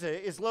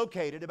 Susa is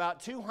located about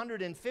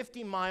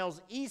 250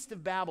 miles east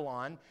of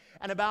Babylon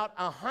and about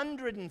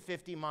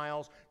 150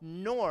 miles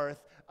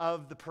north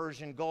of the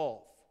Persian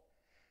Gulf.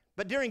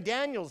 But during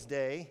Daniel's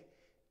day,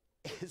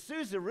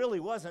 Susa really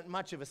wasn't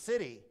much of a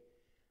city.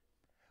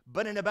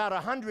 But in about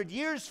 100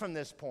 years from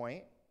this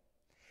point,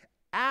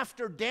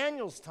 after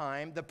Daniel's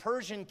time, the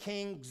Persian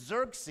king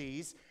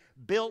Xerxes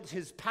built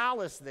his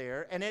palace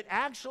there, and it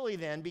actually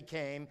then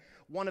became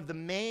one of the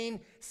main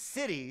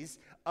cities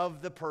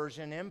of the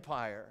Persian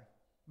Empire.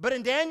 But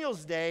in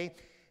Daniel's day,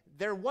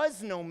 there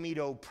was no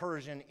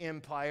Medo-Persian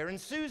Empire,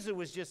 and Susa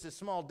was just a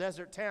small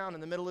desert town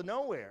in the middle of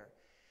nowhere.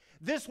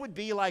 This would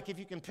be like, if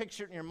you can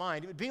picture it in your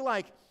mind, it would be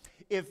like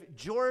if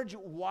George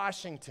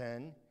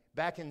Washington,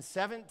 back in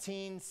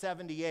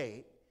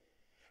 1778,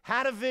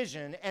 had a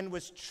vision and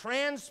was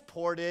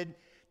transported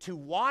to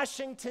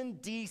Washington,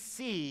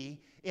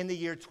 D.C. in the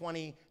year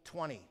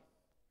 2020.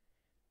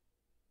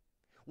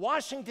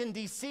 Washington,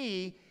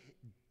 D.C.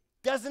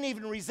 doesn't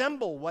even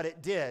resemble what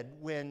it did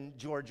when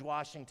George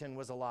Washington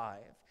was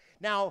alive.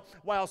 Now,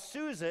 while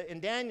Susa in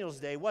Daniel's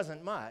day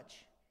wasn't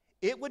much,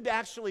 it would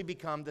actually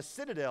become the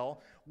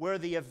citadel where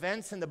the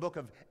events in the book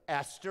of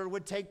Esther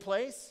would take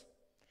place,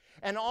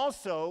 and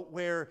also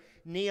where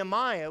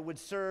Nehemiah would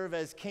serve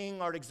as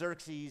King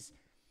Artaxerxes'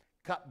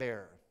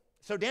 cupbearer.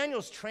 So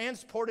Daniel's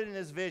transported in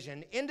his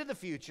vision into the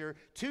future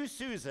to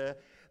Susa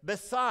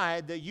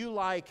beside the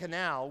Ulai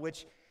Canal,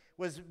 which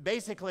was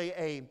basically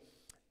a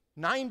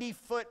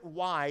 90-foot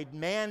wide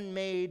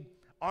man-made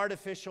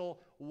artificial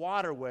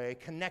waterway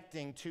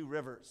connecting two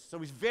rivers. So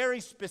he's very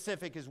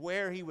specific as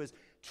where he was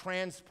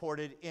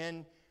transported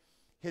in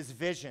his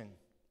vision.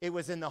 It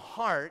was in the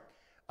heart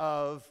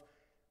of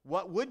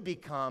what would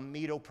become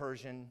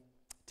Medo-Persian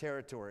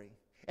territory.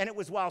 And it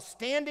was while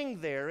standing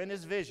there in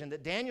his vision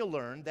that Daniel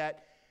learned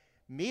that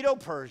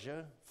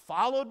Medo-Persia,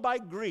 followed by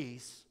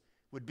Greece,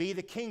 would be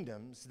the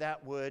kingdoms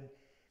that would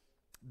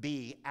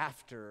be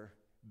after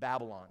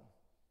Babylon.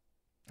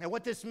 And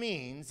what this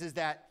means is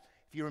that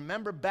if you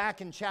remember back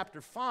in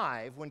chapter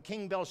 5, when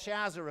King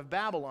Belshazzar of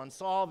Babylon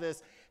saw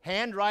this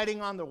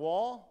handwriting on the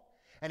wall,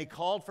 and he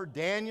called for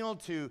Daniel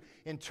to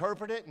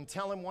interpret it and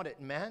tell him what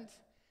it meant,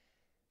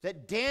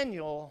 that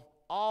Daniel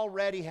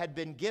already had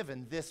been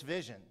given this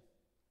vision.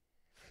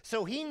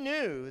 So he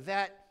knew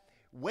that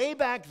way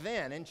back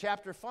then in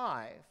chapter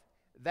 5,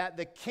 that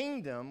the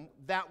kingdom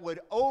that would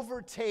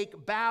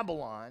overtake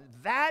Babylon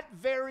that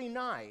very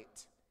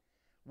night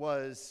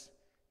was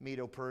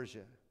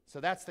Medo-Persia. So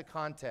that's the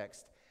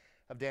context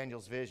of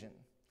Daniel's vision.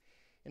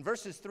 In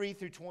verses 3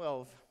 through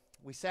 12,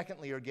 we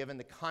secondly are given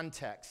the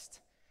context,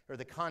 or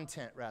the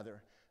content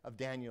rather, of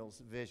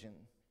Daniel's vision.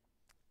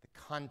 The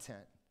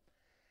content.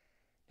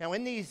 Now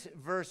in these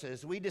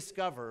verses, we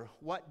discover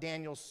what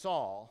Daniel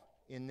saw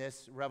in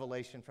this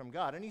revelation from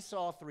God. And he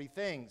saw three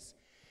things.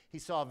 He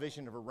saw a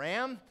vision of a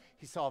ram,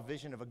 he saw a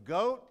vision of a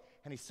goat,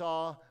 and he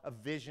saw a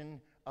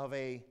vision of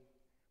a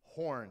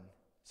horn.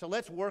 So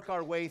let's work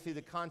our way through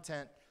the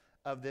content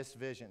of this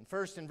vision.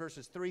 First, in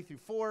verses 3 through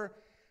 4,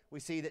 we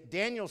see that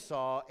Daniel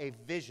saw a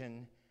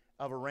vision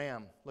of a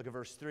ram. Look at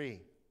verse 3.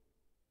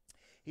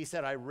 He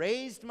said, I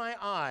raised my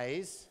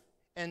eyes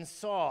and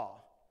saw,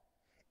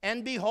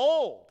 and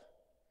behold,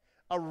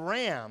 a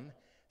ram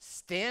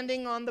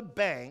standing on the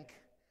bank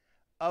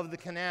of the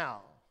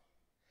canal.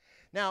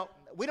 Now,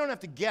 we don't have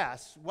to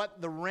guess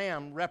what the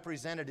ram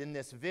represented in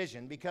this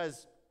vision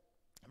because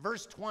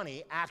verse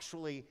 20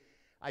 actually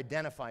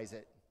identifies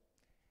it.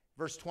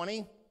 Verse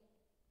 20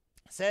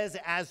 says,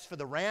 as for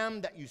the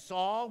ram that you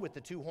saw with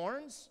the two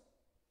horns,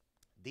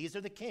 these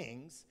are the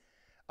kings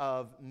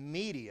of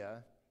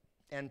Media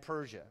and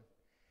Persia.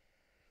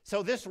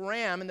 So this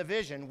ram in the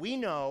vision, we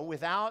know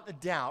without a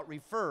doubt,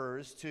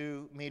 refers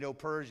to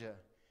Medo-Persia.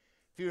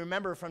 If you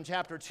remember from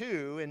chapter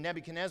 2, in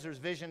Nebuchadnezzar's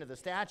vision of the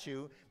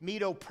statue,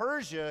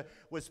 Medo-Persia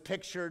was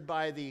pictured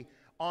by the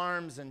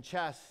arms and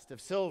chest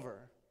of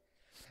silver.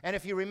 And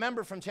if you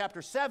remember from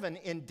chapter 7,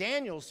 in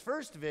Daniel's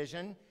first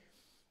vision,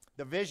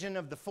 the vision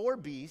of the four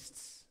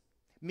beasts,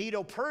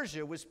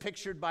 Medo-Persia was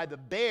pictured by the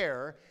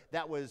bear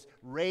that was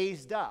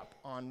raised up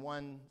on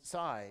one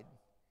side.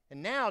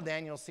 And now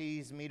Daniel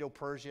sees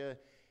Medo-Persia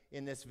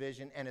in this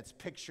vision, and it's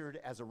pictured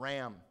as a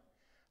ram.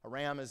 A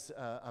ram is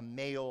a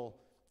male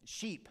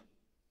sheep.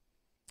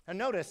 And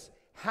notice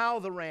how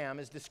the ram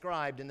is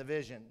described in the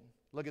vision.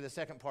 Look at the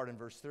second part in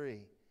verse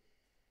 3.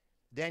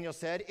 Daniel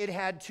said, it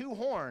had two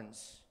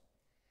horns,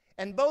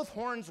 and both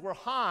horns were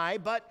high,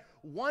 but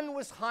one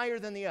was higher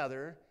than the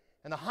other,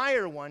 and the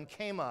higher one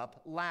came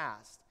up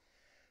last.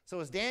 So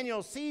as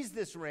Daniel sees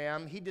this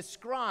ram, he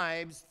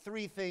describes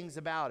three things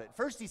about it.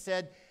 First, he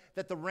said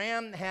that the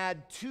ram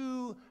had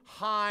two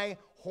high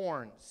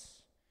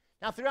horns.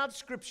 Now, throughout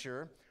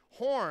Scripture,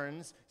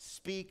 horns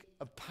speak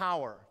of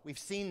power. We've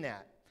seen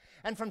that.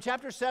 And from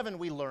chapter 7,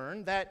 we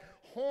learn that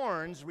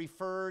horns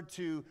refer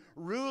to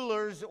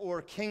rulers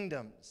or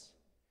kingdoms.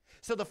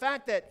 So the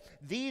fact that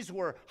these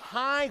were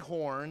high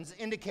horns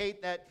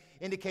indicates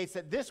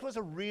that this was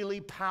a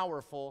really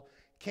powerful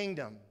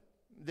kingdom.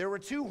 There were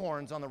 2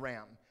 horns on the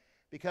ram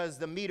because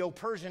the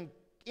Medo-Persian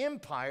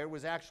Empire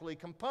was actually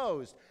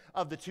composed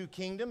of the 2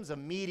 kingdoms of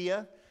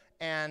Media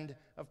and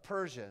of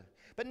Persia.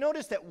 But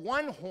notice that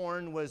one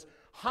horn was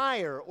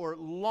higher or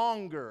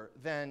longer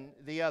than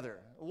the other.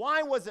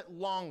 Why was it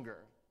longer?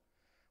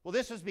 Well,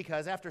 this was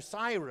because after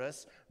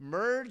Cyrus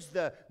merged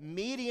the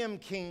Median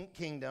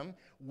kingdom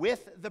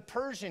with the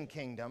Persian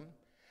kingdom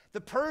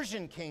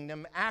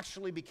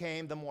actually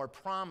became the more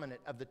prominent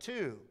of the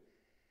 2.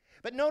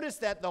 But notice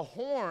that the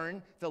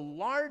horn, the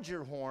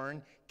larger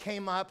horn,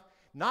 came up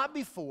not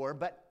before,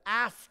 but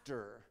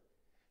after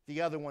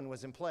the other one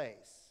was in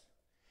place.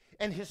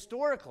 And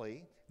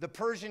historically, the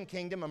Persian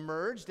kingdom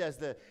emerged as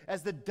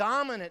the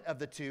dominant of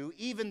the 2,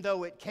 even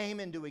though it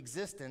came into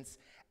existence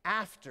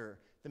after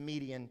the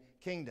Median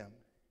kingdom.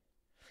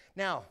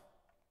 Now,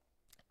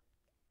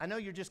 I know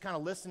you're just kind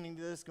of listening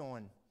to this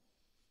going,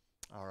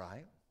 all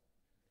right.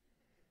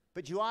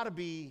 But you ought to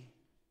be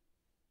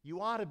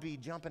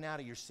jumping out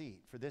of your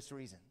seat for this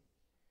reason.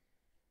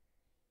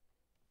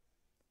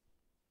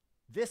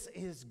 This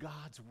is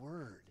God's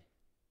word.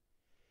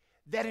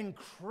 That in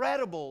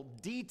incredible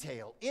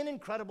detail,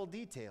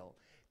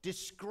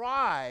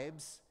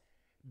 describes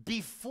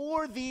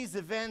before these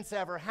events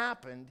ever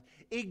happened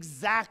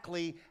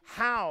exactly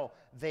how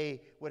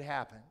they would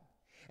happen.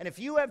 And if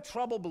you have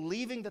trouble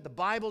believing that the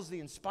Bible is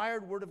the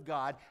inspired word of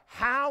God,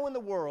 how in the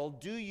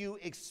world do you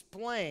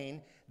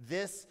explain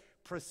this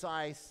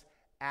precise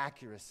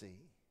accuracy?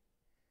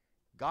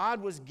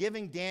 God was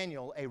giving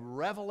Daniel a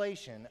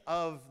revelation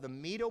of the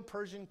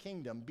Medo-Persian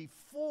kingdom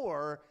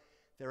before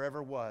there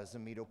ever was a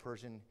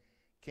Medo-Persian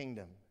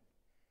kingdom.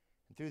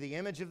 And through the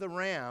image of the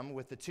ram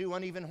with the 2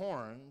 uneven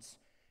horns,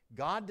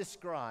 God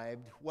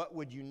described what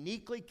would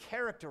uniquely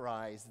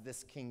characterize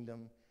this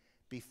kingdom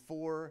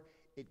before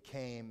it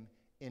came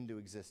into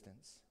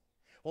existence.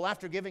 Well,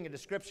 after giving a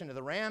description of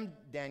the ram,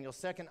 Daniel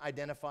second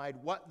identified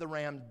what the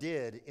ram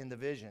did in the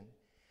vision.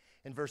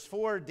 In verse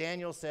 4,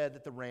 Daniel said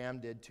that the ram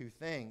did 2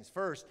 things.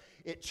 First,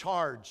 it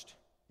charged.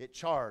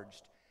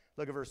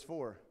 Look at verse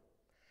 4.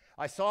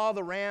 I saw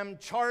the ram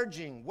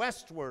charging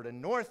westward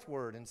and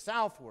northward and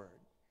southward.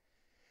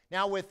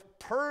 Now, with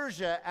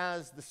Persia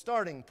as the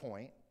starting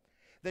point,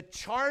 the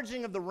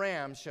charging of the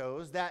ram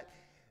shows that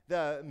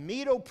the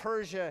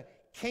Medo-Persia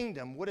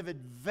kingdom would have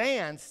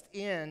advanced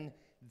in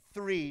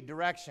 3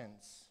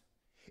 directions.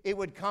 It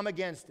would come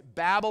against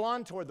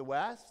Babylon toward the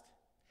west,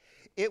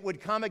 it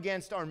would come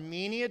against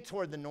Armenia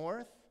toward the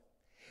north,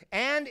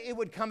 and it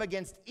would come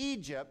against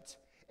Egypt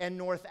and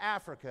North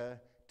Africa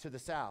to the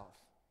south.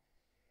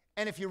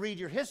 And if you read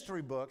your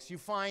history books, you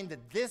find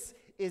that this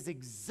is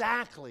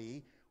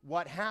exactly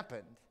what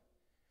happened.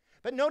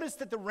 But notice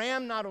that the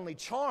ram not only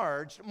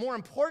charged, more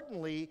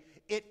importantly,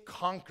 it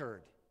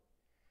conquered.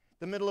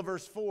 The middle of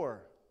verse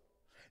 4.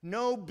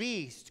 No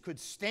beast could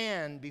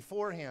stand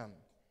before him,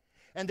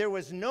 and there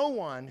was no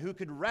one who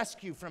could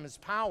rescue from his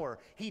power.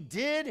 He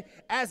did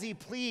as he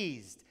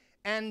pleased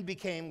and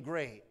became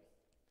great.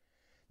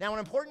 Now, an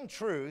important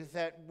truth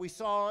that we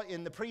saw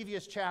in the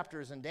previous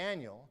chapters in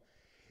Daniel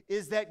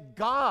is that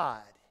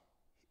God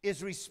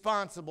is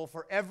responsible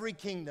for every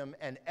kingdom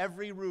and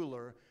every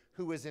ruler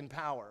who is in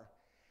power.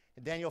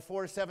 In Daniel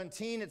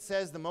 4:17, it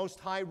says, the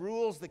Most High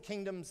rules the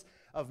kingdoms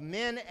of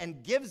men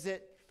and gives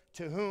it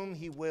to whom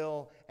he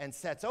will and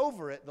sets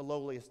over it the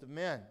lowliest of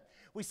men.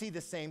 We see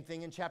the same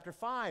thing in chapter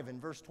 5 in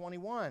verse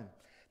 21.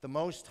 The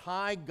Most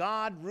High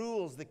God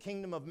rules the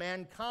kingdom of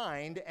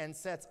mankind and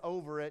sets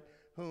over it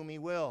whom he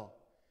will.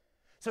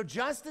 So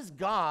just as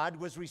God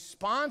was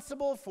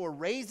responsible for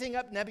raising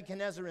up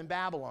Nebuchadnezzar in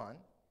Babylon,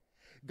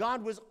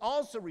 God was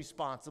also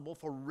responsible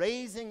for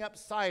raising up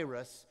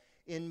Cyrus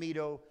in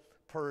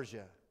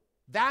Medo-Persia.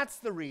 That's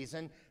the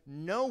reason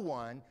no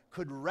one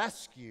could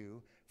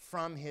rescue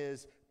from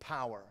his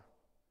power.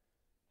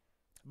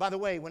 By the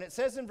way, when it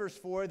says in verse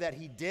 4 that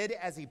he did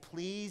as he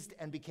pleased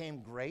and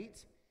became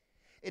great,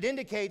 it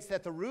indicates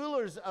that the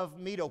rulers of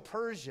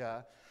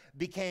Medo-Persia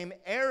became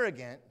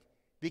arrogant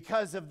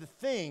because of the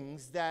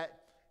things that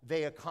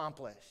they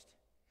accomplished.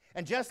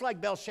 And just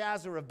like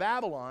Belshazzar of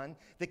Babylon,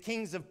 the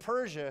kings of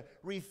Persia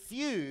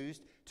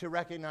refused to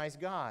recognize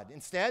God.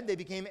 Instead, they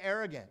became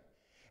arrogant,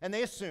 and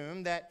they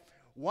assumed that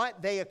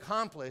what they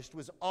accomplished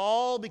was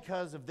all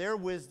because of their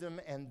wisdom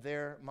and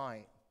their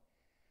might.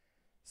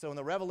 So in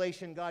the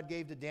revelation God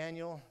gave to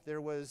Daniel,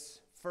 there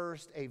was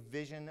first a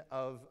vision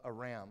of a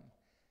ram.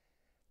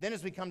 Then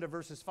as we come to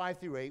verses 5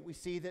 through 8, we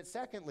see that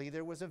secondly,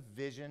 there was a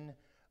vision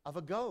of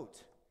a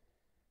goat.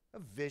 A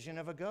vision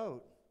of a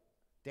goat.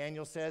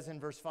 Daniel says in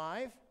verse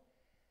 5,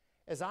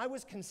 as I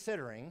was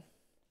considering,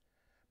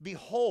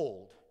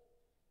 behold,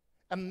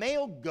 a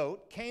male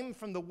goat came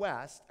from the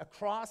west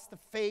across the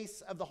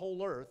face of the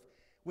whole earth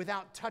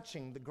without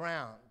touching the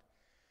ground.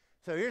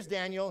 So here's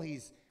Daniel.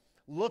 He's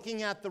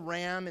looking at the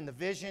ram in the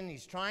vision.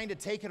 He's trying to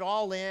take it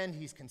all in.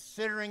 He's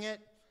considering it.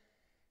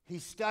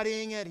 He's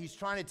studying it. He's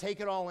trying to take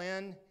it all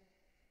in.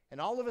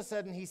 And all of a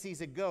sudden, he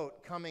sees a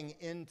goat coming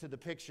into the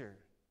picture.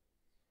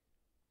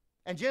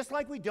 And just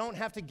like we don't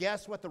have to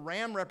guess what the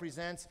ram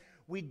represents,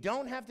 we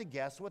don't have to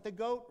guess what the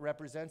goat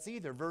represents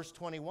either. Verse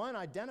 21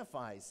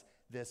 identifies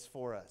this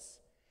for us.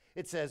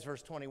 It says,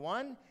 verse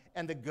 21,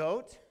 and the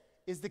goat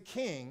is the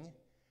king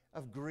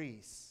of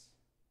Greece.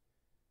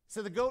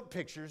 So the goat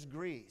pictures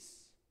Greece.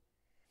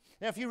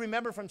 Now, if you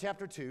remember from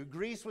chapter 2,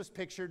 Greece was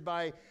pictured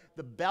by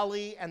the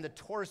belly and the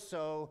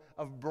torso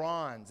of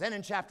bronze. And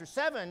in chapter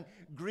 7,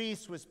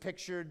 Greece was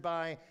pictured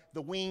by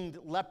the winged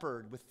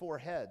leopard with 4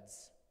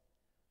 heads.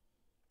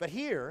 But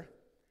here,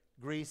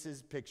 Greece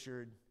is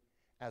pictured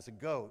as a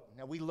goat.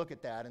 Now, we look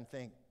at that and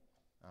think,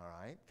 all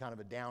right, kind of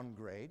a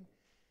downgrade.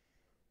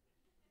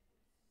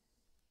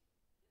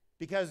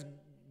 Because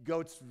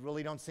goats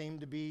really don't seem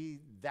to be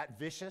that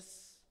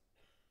vicious.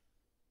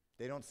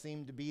 They don't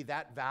seem to be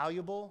that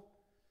valuable.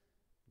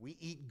 We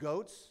eat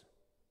goats,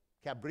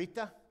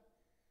 cabrita.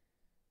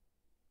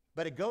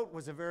 But a goat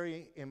was a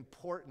very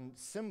important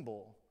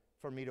symbol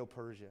for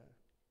Medo-Persia.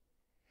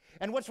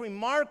 And what's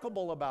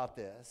remarkable about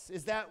this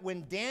is that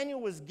when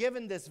Daniel was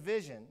given this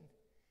vision,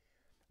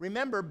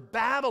 remember,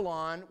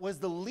 Babylon was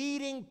the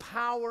leading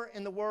power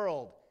in the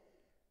world.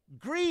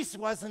 Greece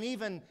wasn't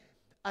even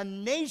a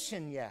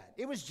nation yet.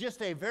 It was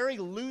just a very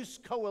loose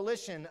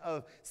coalition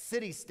of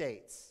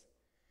city-states.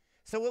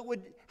 So it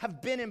would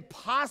have been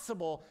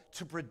impossible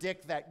to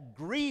predict that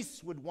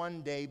Greece would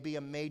one day be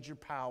a major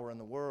power in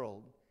the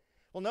world.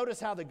 Well, notice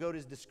how the goat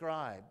is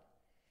described.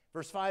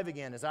 Verse 5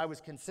 again, as I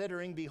was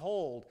considering,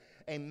 behold,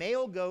 a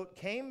male goat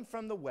came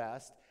from the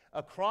west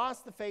across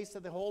the face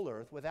of the whole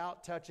earth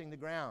without touching the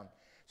ground.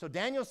 So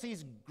Daniel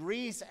sees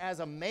Greece as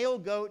a male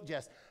goat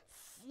just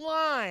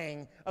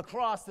flying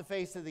across the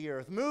face of the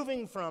earth,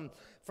 moving from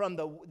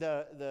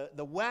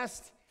the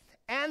west,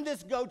 and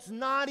this goat's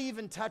not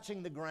even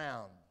touching the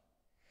ground.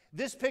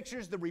 This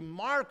pictures the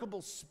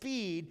remarkable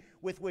speed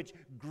with which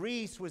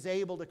Greece was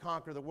able to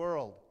conquer the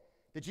world.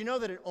 Did you know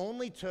that it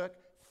only took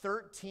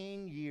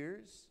 13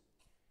 years?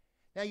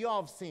 Now, you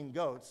all have seen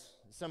goats.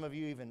 Some of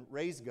you even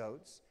raise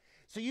goats.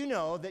 So you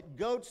know that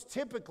goats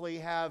typically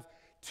have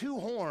 2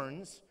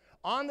 horns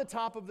on the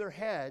top of their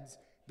heads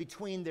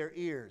between their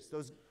ears.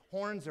 Those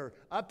horns are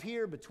up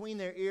here between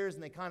their ears,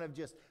 and they kind of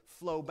just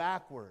flow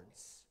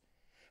backwards.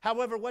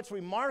 However, what's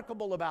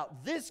remarkable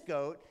about this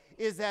goat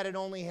is that it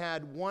only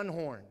had 1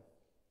 horn.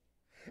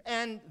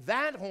 And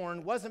that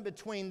horn wasn't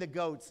between the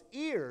goat's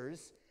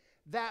ears.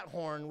 That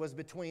horn was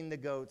between the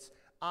goat's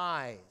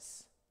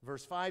eyes.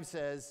 Verse 5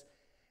 says,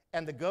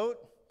 and the goat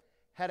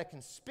had a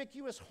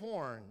conspicuous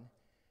horn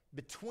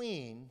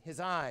between his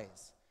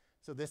eyes.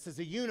 So this is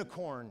a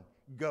unicorn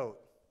goat.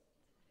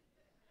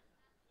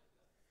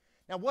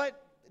 Now,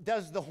 what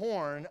does the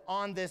horn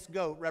on this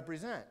goat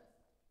represent?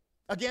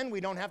 Again, we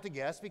don't have to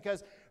guess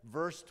because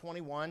verse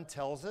 21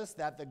 tells us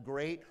that the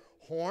great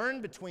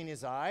horn between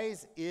his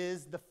eyes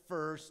is the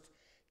first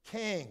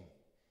king.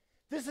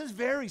 This is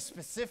very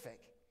specific.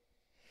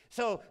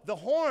 So the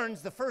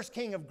horns, the first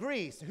king of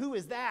Greece, who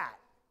is that?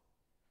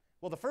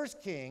 Well, the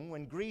first king,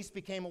 when Greece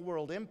became a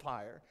world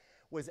empire,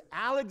 was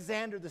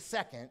Alexander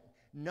II,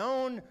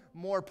 known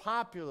more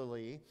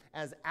popularly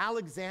as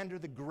Alexander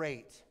the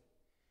Great.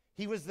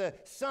 He was the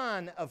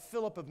son of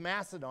Philip of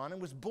Macedon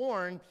and was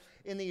born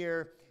in the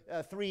year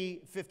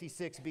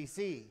 356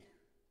 BC.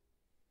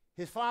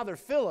 His father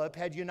Philip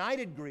had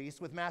united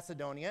Greece with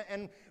Macedonia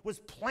and was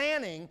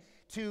planning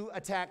to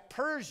attack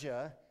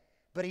Persia,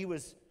 but he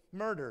was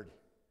murdered.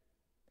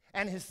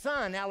 And his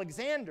son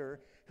Alexander,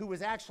 who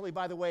was actually,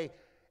 by the way,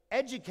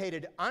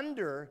 educated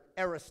under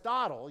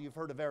Aristotle, you've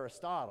heard of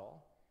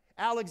Aristotle,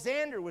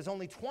 Alexander was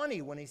only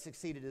 20 when he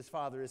succeeded his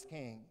father as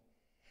king.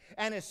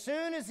 And as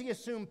soon as he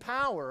assumed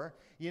power,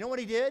 you know what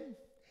he did?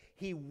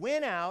 He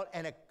went out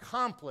and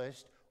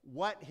accomplished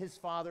what his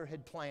father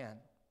had planned.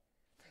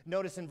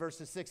 Notice in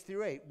verses 6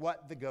 through 8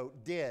 what the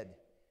goat did.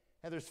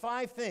 Now there's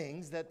 5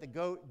 things that the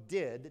goat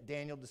did that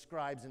Daniel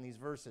describes in these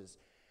verses.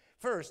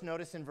 First,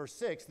 notice in verse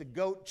 6, the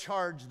goat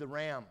charged the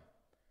ram.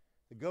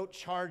 The goat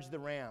charged the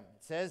ram.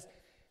 It says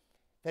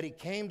that he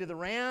came to the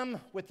ram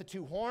with the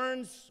 2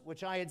 horns,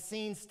 which I had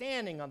seen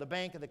standing on the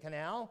bank of the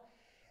canal,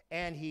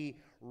 and he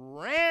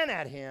ran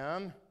at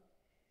him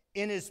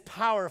in his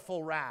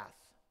powerful wrath.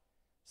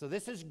 So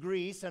this is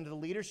Greece under the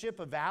leadership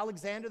of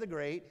Alexander the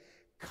Great,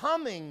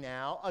 coming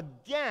now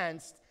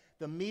against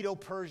the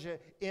Medo-Persia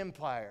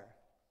Empire.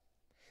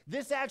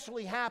 This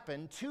actually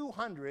happened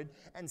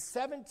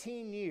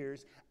 217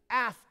 years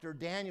after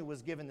Daniel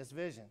was given this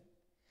vision.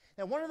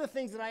 Now, one of the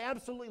things that I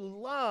absolutely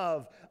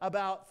love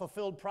about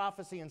fulfilled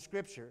prophecy in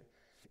Scripture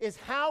is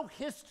how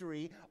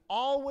history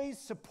always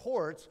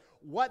supports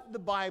what the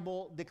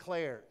Bible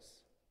declares.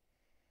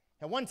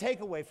 Now, one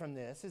takeaway from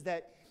this is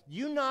that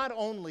you not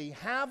only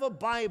have a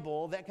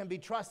Bible that can be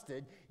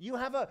trusted, you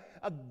have a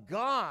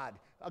God,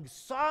 a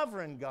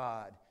sovereign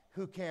God,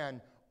 who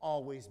can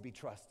always be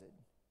trusted.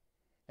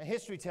 Now,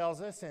 history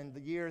tells us in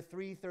the year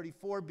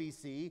 334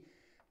 BC,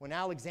 when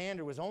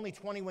Alexander was only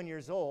 21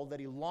 years old, that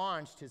he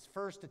launched his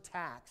first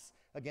attacks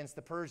against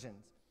the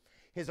Persians.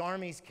 His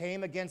armies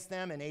came against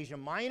them in Asia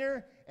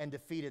Minor and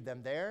defeated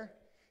them there.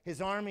 His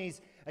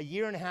armies, a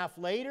year and a half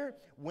later,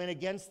 went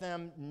against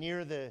them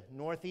near the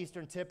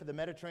northeastern tip of the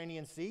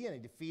Mediterranean Sea, and he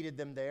defeated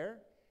them there.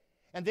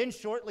 And then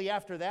shortly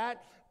after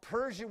that,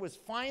 Persia was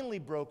finally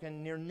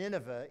broken near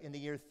Nineveh in the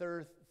year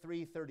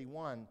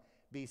 331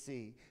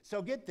 BC.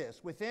 So get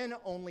this, within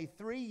only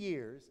 3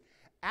 years,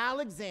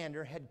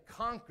 Alexander had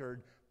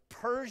conquered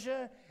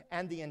Persia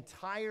and the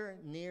entire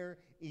Near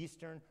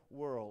Eastern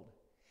world.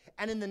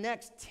 And in the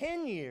next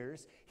 10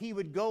 years, he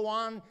would go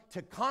on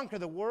to conquer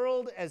the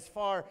world as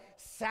far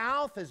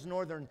south as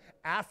northern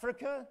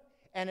Africa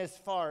and as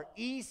far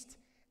east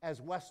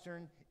as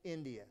western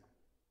India.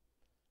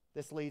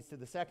 This leads to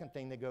the second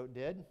thing the goat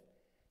did.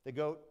 The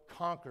goat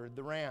conquered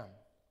the ram.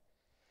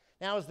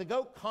 Now, as the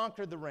goat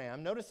conquered the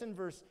ram, notice in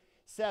verse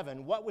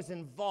 7 what was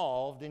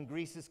involved in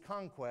Greece's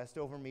conquest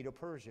over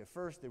Medo-Persia.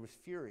 First, there was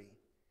fury.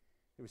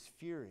 There was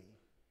fury.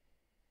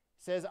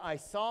 It says, I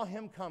saw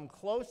him come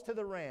close to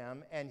the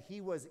ram, and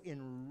he was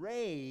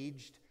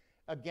enraged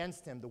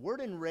against him. The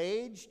word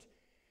enraged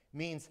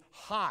means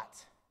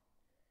hot.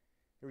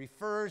 It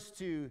refers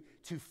to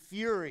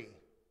fury.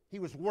 He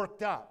was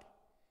worked up.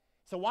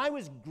 So why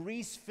was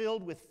Greece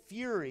filled with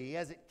fury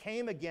as it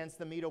came against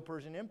the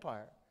Medo-Persian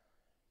Empire?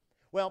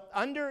 Well,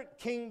 under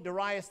King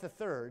Darius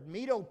III,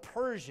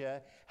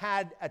 Medo-Persia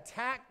had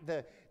attacked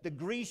the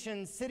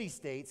Grecian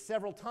city-states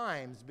several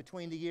times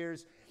between the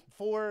years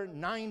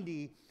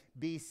 490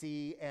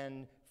 BC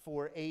and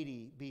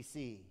 480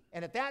 BC.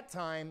 And at that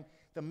time,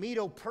 the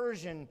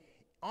Medo-Persian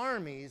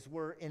armies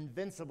were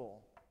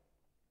invincible.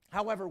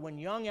 However, when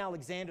young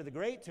Alexander the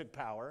Great took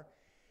power,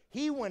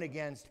 he went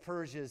against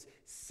Persia's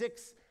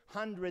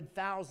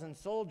 600,000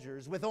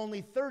 soldiers with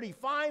only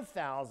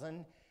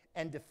 35,000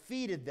 and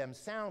defeated them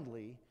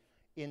soundly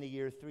in the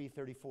year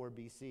 334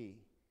 BC.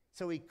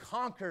 So he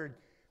conquered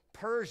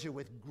Persia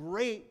with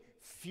great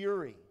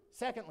fury.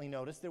 Secondly,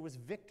 notice there was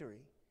victory.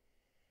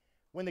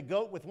 When the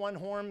goat with one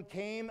horn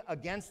came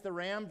against the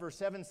ram, verse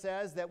 7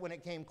 says that when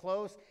it came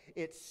close,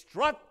 it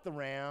struck the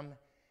ram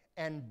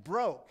and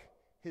broke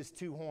his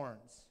two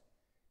horns.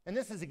 And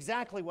this is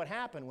exactly what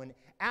happened when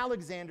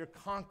Alexander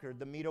conquered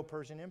the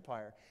Medo-Persian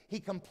Empire. He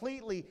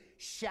completely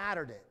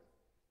shattered it.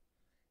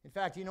 In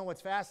fact, you know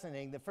what's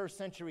fascinating? The first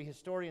century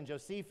historian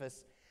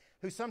Josephus,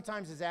 who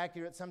sometimes is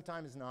accurate,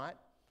 sometimes not,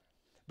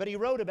 but he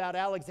wrote about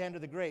Alexander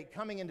the Great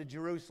coming into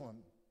Jerusalem.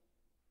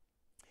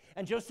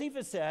 And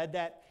Josephus said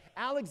that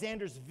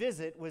Alexander's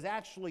visit was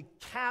actually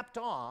capped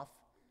off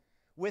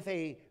with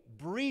a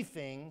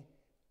briefing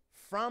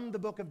from the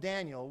book of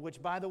Daniel,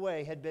 which, by the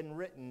way, had been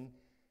written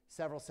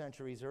several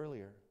centuries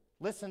earlier.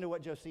 Listen to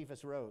what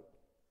Josephus wrote.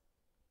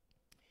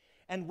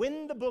 And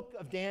when the book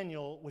of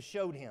Daniel was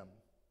showed him,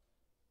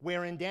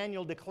 wherein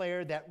Daniel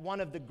declared that one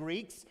of the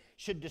Greeks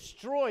should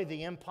destroy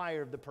the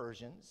empire of the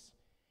Persians,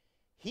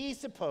 he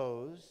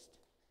supposed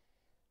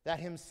that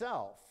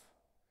himself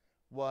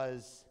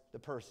was the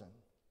person.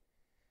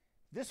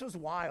 This was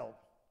wild.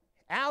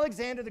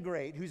 Alexander the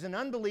Great, who's an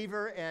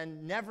unbeliever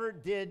and never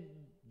did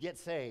get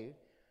saved,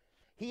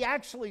 he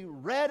actually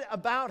read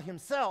about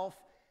himself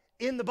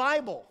in the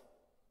Bible,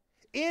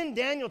 in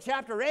Daniel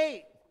chapter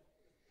 8.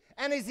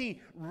 And as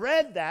he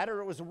read that,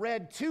 or it was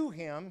read to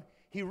him,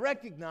 he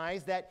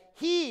recognized that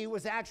he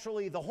was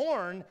actually the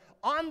horn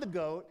on the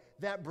goat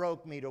that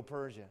broke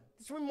Medo-Persia.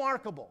 It's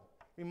remarkable,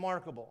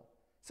 remarkable.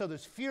 So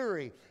there's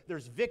fury,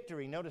 there's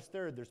victory. Notice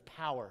third, there's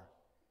power.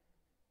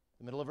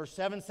 The middle of verse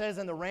 7 says,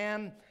 and the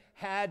ram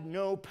had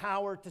no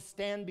power to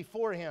stand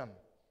before him,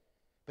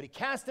 but he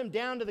cast him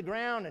down to the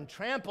ground and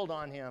trampled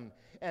on him,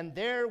 and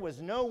there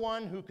was no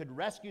one who could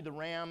rescue the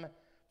ram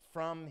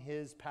from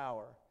his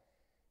power.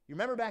 You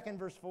remember back in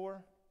verse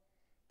 4?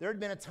 There had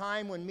been a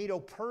time when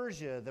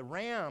Medo-Persia, the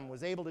ram,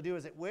 was able to do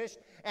as it wished,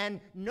 and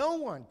no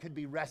one could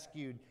be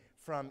rescued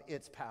from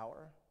its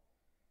power.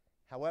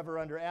 However,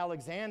 under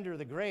Alexander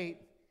the Great,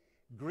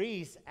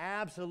 Greece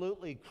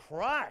absolutely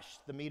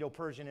crushed the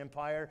Medo-Persian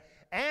Empire,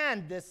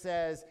 and this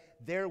says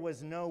there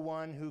was no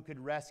one who could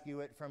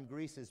rescue it from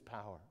Greece's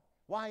power.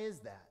 Why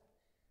is that?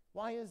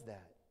 Why is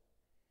that?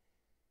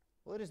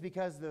 Well, it is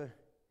because the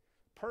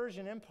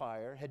Persian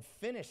Empire had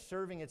finished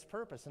serving its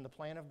purpose in the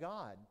plan of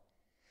God.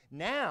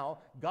 Now,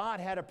 God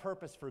had a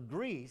purpose for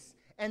Greece,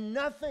 and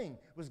nothing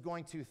was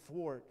going to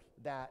thwart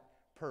that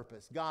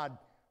purpose. God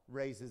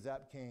raises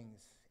up kings,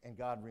 and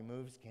God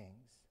removes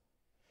kings.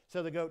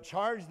 So the goat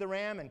charged the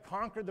ram and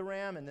conquered the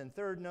ram, and then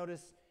third,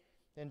 notice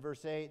in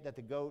verse 8 that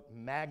the goat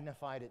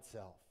magnified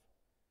itself.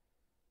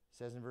 It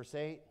says in verse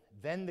 8,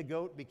 then the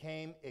goat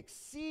became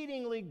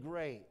exceedingly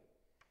great.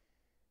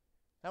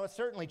 Now, it's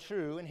certainly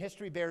true, and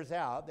history bears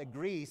out, that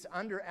Greece,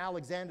 under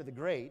Alexander the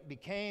Great,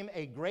 became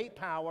a great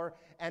power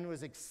and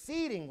was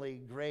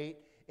exceedingly great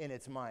in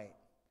its might.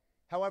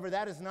 However,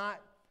 that is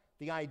not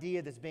the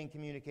idea that's being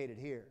communicated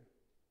here.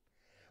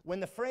 When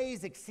the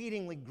phrase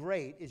exceedingly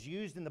great is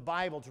used in the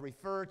Bible to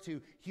refer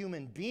to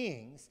human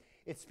beings,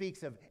 It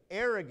speaks of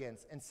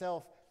arrogance and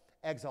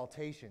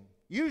self-exaltation.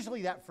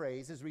 Usually that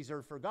phrase is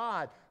reserved for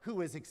God,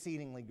 who is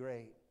exceedingly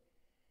great.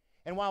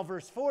 And while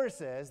verse 4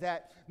 says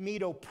that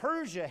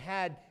Medo-Persia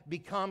had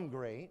become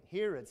great,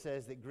 here it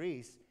says that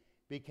Greece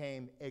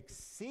became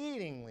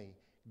exceedingly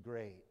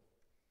great.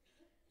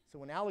 So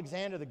when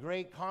Alexander the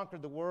Great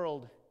conquered the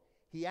world,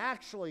 he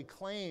actually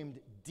claimed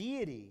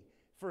deity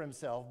for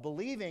himself,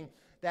 believing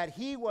that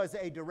he was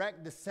a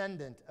direct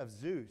descendant of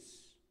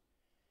Zeus.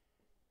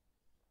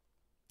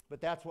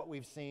 But that's what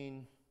we've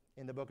seen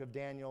in the book of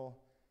Daniel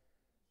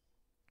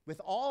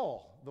with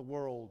all the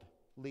world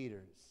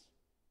leaders.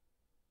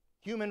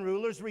 Human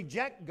rulers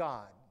reject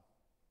God.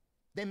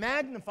 They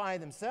magnify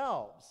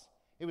themselves.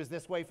 It was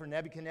this way for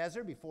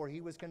Nebuchadnezzar before he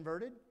was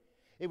converted.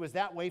 It was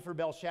that way for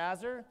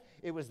Belshazzar.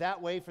 It was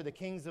that way for the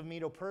kings of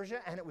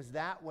Medo-Persia. And it was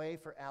that way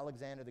for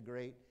Alexander the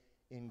Great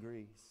in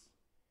Greece.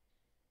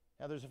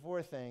 Now there's a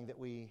fourth thing that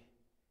we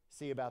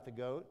see about the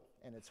goat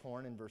and its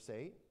horn in verse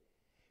 8.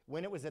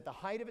 When it was at the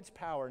height of its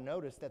power,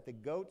 notice that the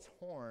goat's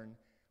horn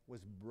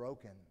was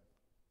broken.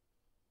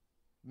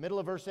 Middle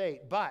of verse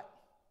 8. But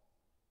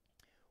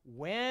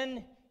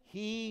when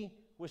he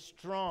was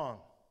strong,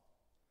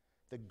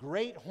 the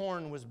great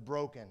horn was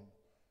broken,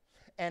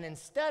 and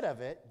instead of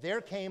it, there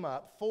came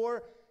up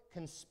 4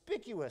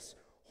 conspicuous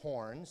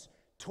horns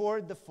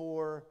toward the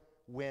 4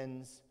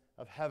 winds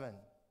of heaven.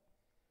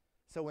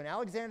 So when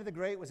Alexander the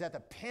Great was at the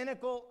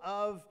pinnacle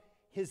of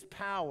his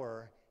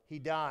power, he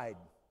died.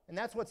 And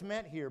that's what's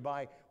meant here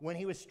by when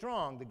he was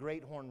strong, the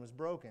great horn was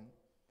broken.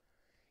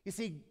 You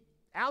see,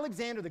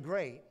 Alexander the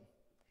Great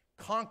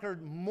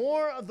conquered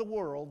more of the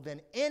world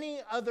than any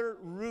other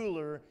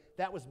ruler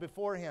that was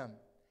before him.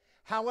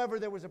 However,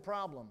 there was a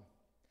problem.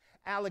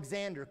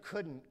 Alexander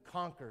couldn't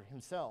conquer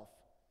himself.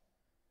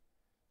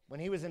 When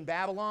he was in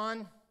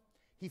Babylon,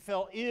 he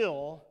fell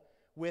ill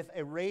with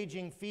a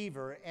raging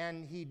fever,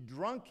 and he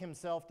drunk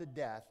himself to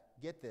death,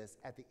 get this,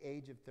 at the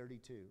age of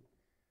 32.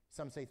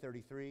 Some say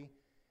 33.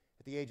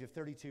 At the age of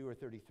 32 or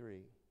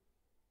 33.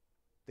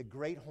 The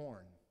great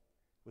horn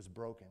was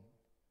broken.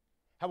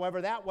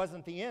 However, that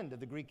wasn't the end of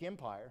the Greek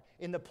Empire.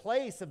 In the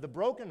place of the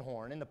broken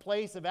horn, in the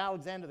place of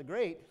Alexander the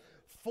Great,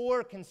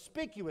 4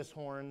 conspicuous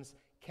horns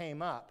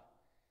came up.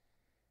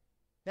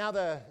 Now,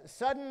 the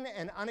sudden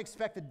and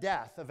unexpected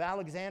death of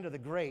Alexander the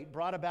Great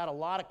brought about a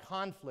lot of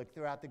conflict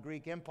throughout the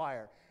Greek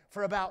Empire.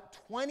 For about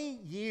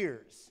 20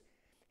 years,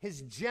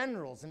 his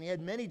generals, and he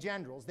had many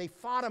generals, they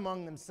fought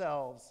among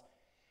themselves.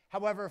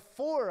 However,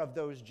 4 of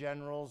those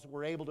generals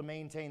were able to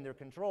maintain their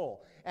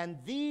control. And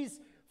these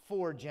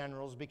 4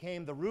 generals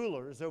became the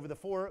rulers over the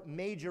 4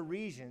 major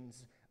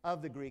regions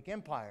of the Greek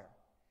Empire.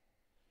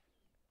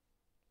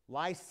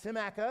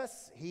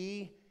 Lysimachus,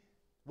 he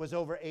was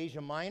over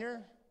Asia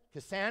Minor.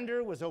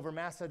 Cassander was over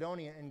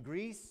Macedonia and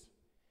Greece.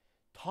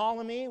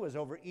 Ptolemy was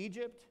over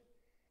Egypt.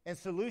 And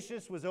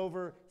Seleucus was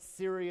over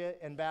Syria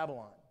and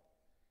Babylon.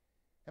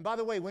 And by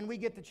the way, when we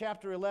get to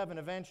chapter 11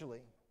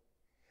 eventually,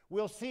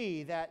 we'll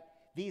see that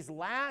these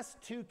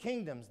last 2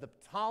 kingdoms, the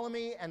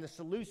Ptolemy and the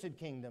Seleucid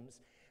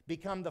kingdoms,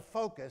 become the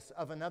focus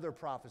of another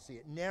prophecy.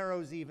 It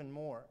narrows even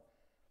more.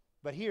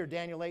 But here,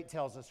 Daniel 8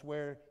 tells us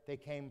where they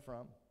came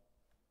from.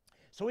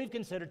 So we've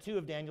considered 2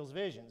 of Daniel's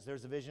visions.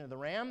 There's the vision of the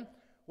ram,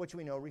 which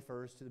we know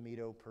refers to the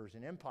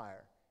Medo-Persian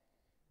Empire.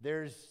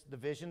 There's the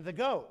vision of the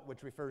goat,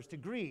 which refers to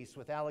Greece,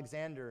 with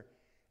Alexander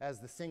as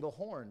the single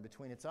horn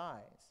between its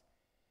eyes.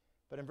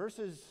 But in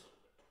verses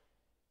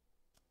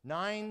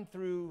 9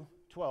 through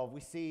 12,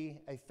 we see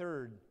a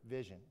third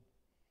vision.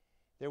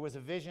 There was a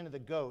vision of the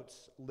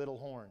goat's little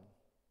horn.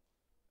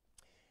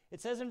 It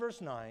says in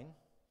verse 9,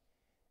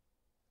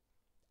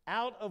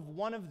 out of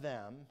one of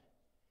them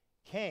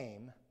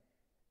came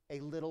a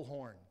little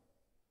horn.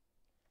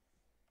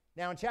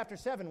 Now in chapter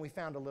 7 we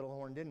found a little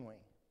horn, didn't we?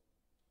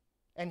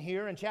 And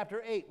here in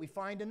chapter 8 we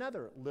find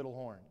another little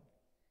horn.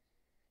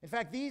 In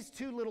fact, these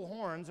 2 little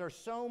horns are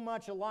so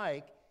much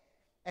alike,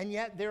 and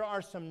yet there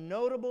are some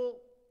notable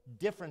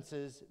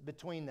differences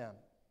between them.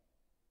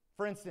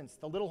 For instance,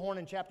 the little horn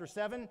in chapter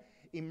 7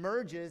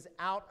 emerges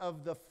out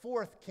of the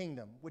 4th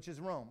kingdom, which is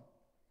Rome,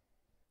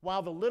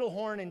 while the little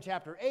horn in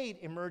chapter 8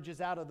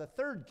 emerges out of the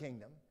 3rd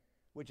kingdom,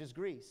 which is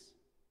Greece.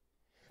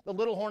 The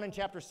little horn in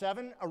chapter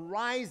 7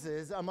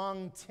 arises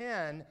among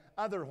 10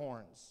 other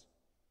horns.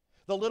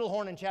 The little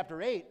horn in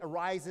chapter 8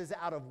 arises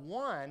out of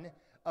one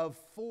of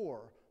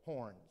 4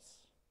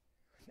 horns.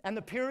 And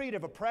the period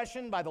of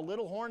oppression by the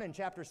little horn in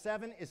chapter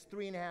 7 is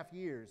 3.5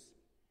 years.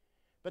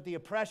 But the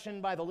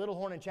oppression by the little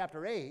horn in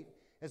chapter 8,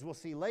 as we'll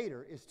see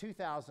later, is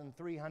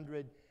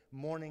 2,300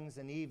 mornings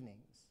and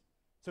evenings.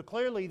 So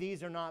clearly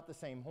these are not the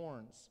same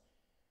horns.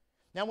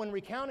 Now, when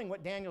recounting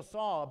what Daniel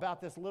saw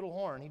about this little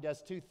horn, he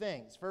does 2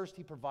 things. First,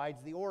 he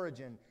provides the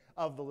origin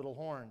of the little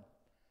horn.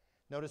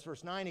 Notice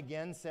verse 9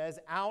 again says,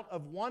 out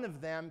of one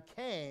of them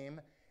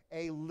came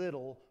a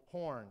little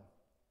horn.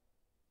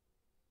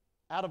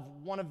 Out of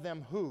one of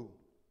them who?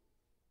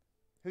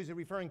 Who's it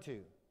referring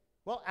to?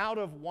 Well, out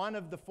of one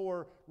of the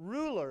 4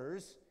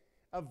 rulers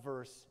of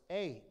verse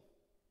 8.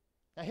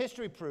 Now,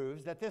 history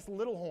proves that this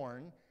little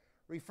horn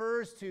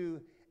refers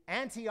to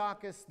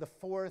Antiochus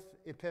IV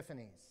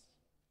Epiphanes.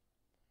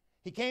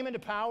 He came into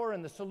power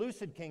in the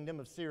Seleucid kingdom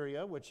of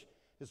Syria, which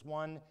is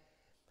one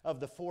of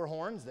the four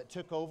horns that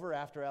took over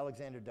after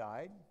Alexander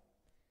died.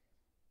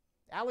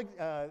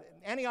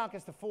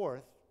 Antiochus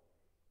IV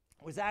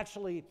was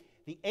actually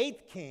the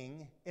 8th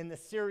king in the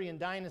Syrian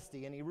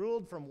dynasty, and he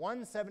ruled from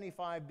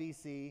 175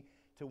 BC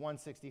to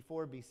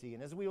 164 BC.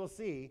 And as we will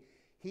see,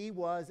 he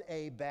was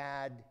a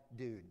bad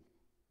dude.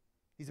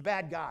 He's a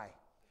bad guy,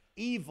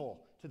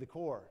 evil to the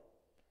core.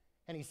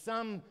 And he's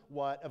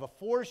somewhat of a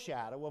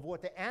foreshadow of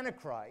what the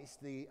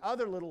Antichrist, the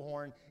other little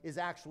horn, is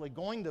actually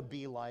going to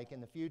be like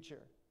in the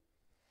future.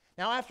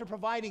 Now, after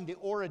providing the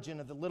origin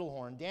of the little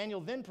horn, Daniel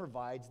then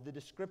provides the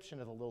description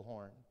of the little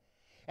horn.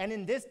 And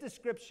in this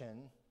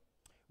description,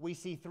 we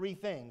see three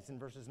things in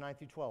verses 9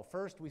 through 12.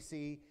 First, we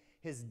see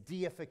his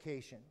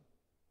deification.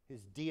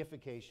 His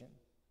deification.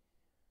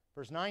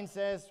 Verse 9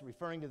 says,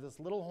 referring to this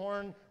little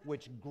horn,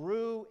 which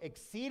grew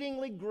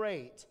exceedingly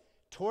great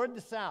toward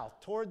the south,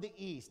 toward the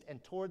east,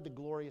 and toward the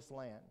glorious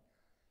land.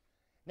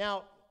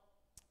 Now,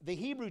 the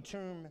Hebrew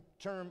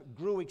term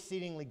grew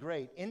exceedingly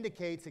great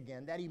indicates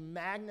again that he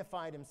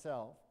magnified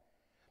himself.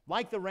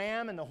 Like the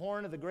ram and the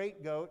horn of the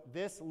great goat,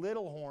 this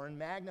little horn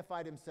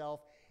magnified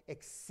himself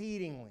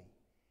exceedingly.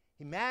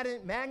 He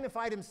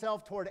magnified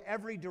himself toward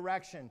every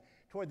direction,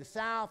 toward the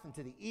south and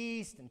to the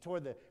east and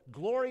toward the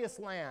glorious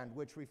land,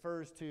 which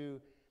refers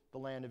to the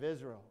land of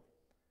Israel.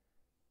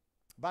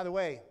 By the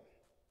way,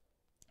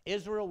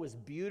 Israel was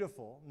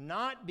beautiful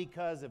not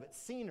because of its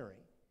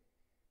scenery.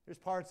 There's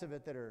parts of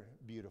it that are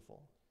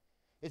beautiful.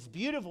 It's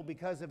beautiful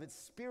because of its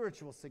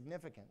spiritual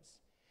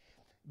significance.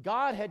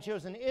 God had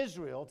chosen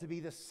Israel to be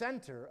the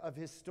center of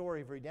his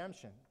story of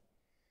redemption.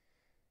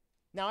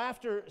 Now,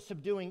 after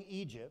subduing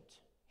Egypt,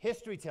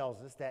 history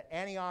tells us that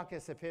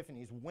Antiochus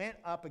Epiphanes went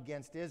up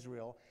against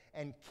Israel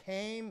and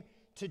came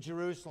to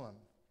Jerusalem.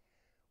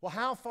 Well,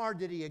 how far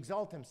did he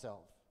exalt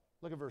himself?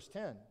 Look at verse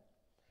 10.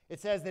 It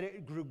says that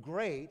it grew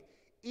great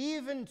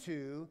even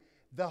to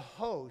the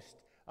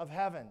host of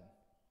heaven.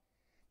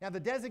 Now,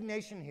 the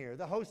designation here,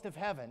 the host of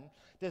heaven,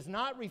 does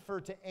not refer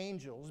to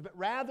angels, but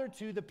rather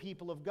to the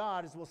people of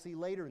God, as we'll see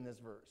later in this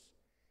verse.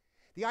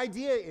 The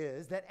idea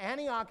is that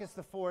Antiochus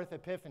IV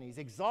Epiphanes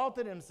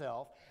exalted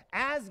himself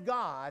as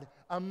God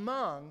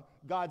among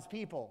God's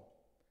people.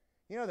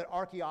 You know that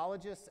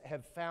archaeologists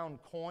have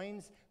found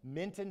coins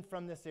minted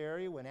from this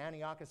area when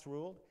Antiochus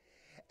ruled?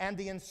 And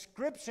the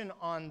inscription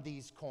on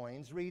these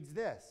coins reads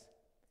this: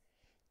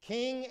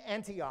 King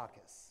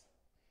Antiochus,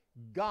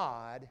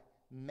 God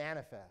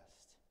manifest.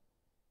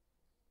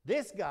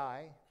 This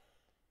guy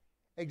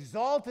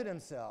exalted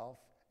himself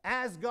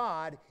as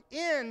God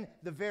in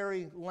the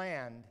very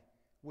land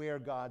where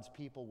God's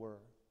people were.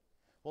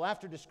 Well,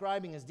 after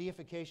describing his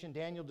deification,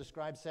 Daniel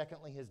describes,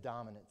 secondly, his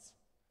dominance.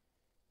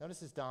 Notice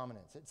his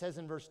dominance. It says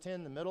in verse 10,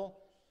 in the middle,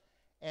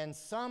 and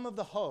some of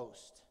the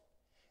host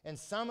and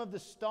some of the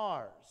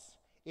stars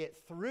it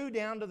threw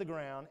down to the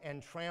ground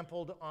and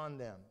trampled on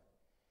them.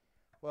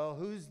 Well,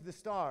 who's the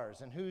stars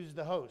and who's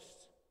the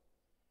host?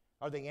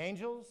 Are they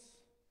angels?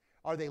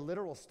 Are they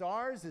literal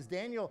stars? Is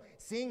Daniel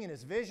seeing in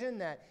his vision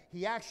that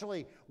he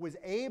actually was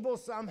able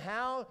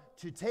somehow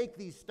to take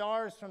these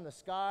stars from the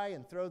sky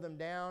and throw them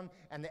down,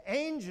 and the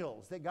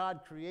angels that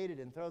God created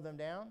and throw them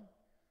down?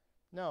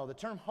 No, the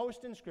term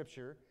host in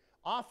Scripture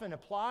often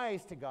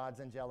applies to God's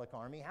angelic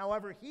army.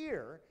 However,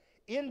 here,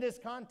 in this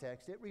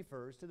context, it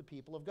refers to the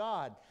people of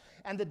God.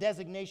 And the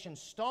designation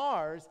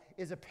stars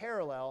is a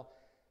parallel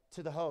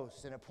to the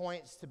hosts, and it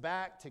points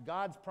back to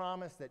God's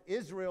promise that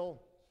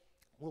Israel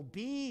will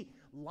be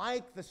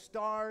like the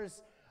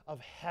stars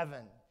of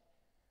heaven.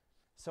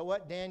 So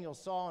what Daniel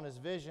saw in his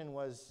vision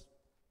was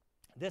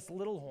this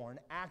little horn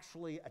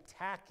actually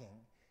attacking,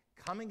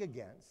 coming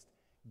against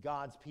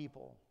God's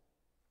people.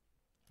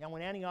 Now,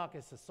 when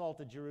Antiochus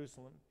assaulted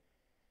Jerusalem,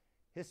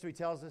 history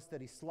tells us that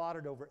he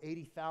slaughtered over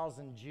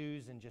 80,000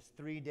 Jews in just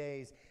 3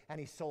 days, and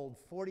he sold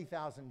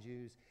 40,000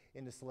 Jews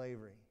into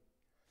slavery.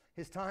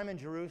 His time in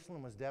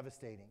Jerusalem was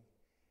devastating.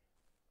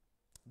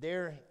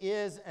 There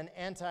is an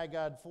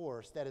anti-God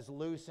force that is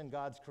loose in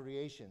God's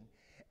creation,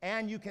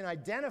 and you can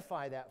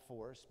identify that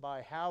force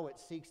by how it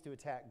seeks to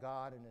attack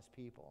God and his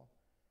people.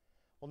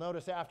 Well,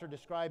 notice after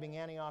describing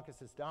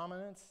Antiochus'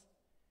 dominance,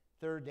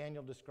 third,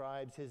 Daniel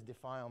describes his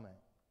defilement.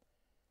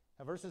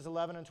 Now, verses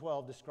 11 and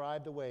 12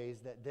 describe the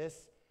ways that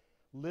this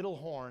little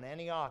horn,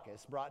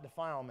 Antiochus, brought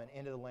defilement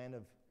into the land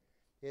of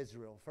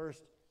Israel.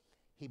 First,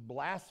 he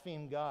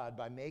blasphemed God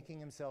by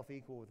making himself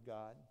equal with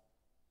God.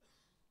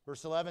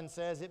 Verse 11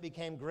 says, it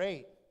became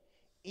great,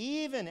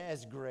 even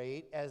as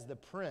great as the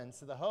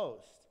prince of the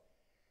host.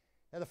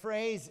 Now the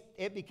phrase,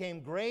 it became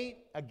great,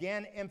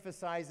 again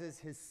emphasizes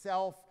his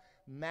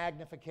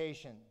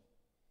self-magnification.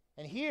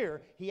 And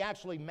here, he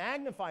actually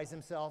magnifies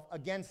himself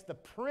against the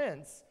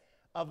prince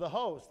of the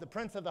host. The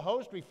prince of the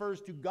host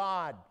refers to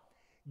God.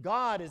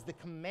 God is the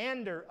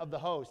commander of the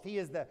host. He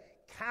is the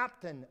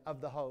captain of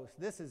the host.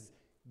 This is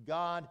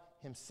God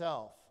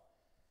himself.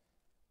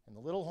 And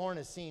the little horn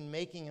is seen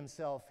making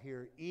himself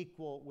here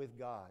equal with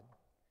God.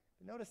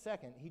 Notice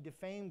second, he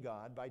defamed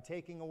God by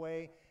taking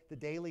away the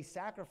daily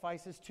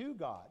sacrifices to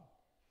God.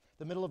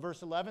 The middle of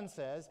verse 11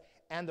 says,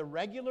 and the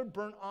regular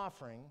burnt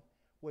offering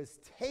was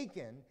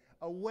taken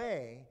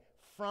away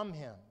from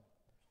him.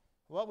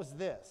 What was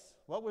this?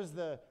 What was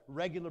the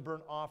regular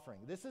burnt offering?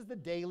 This is the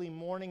daily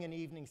morning and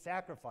evening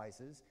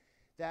sacrifices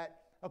that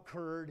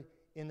occurred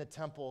in the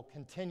temple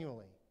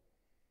continually.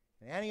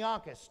 And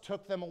Antiochus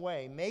took them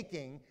away,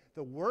 making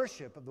the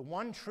worship of the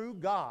one true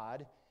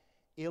God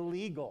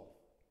illegal.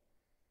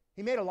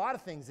 He made a lot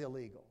of things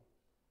illegal.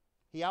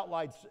 He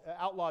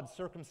outlawed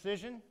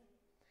circumcision.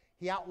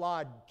 He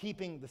outlawed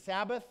keeping the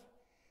Sabbath.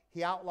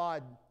 He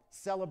outlawed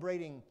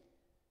celebrating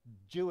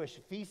Jewish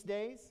feast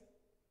days.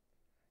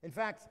 In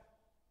fact,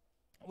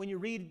 when you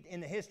read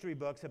in the history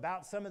books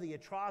about some of the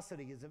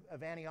atrocities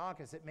of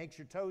Antiochus, it makes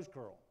your toes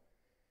curl.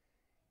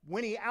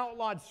 When he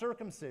outlawed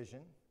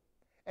circumcision,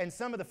 and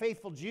some of the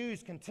faithful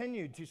Jews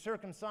continued to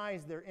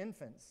circumcise their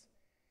infants,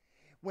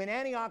 when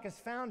Antiochus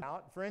found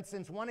out, for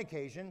instance, one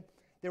occasion,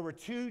 there were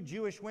 2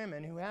 Jewish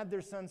women who had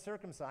their sons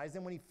circumcised,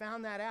 and when he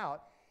found that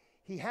out,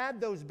 he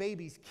had those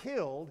babies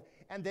killed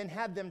and then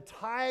had them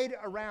tied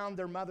around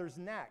their mothers'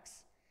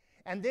 necks.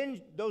 And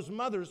then those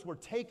mothers were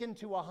taken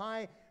to a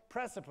high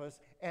precipice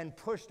and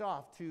pushed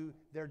off to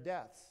their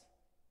deaths.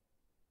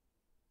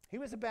 He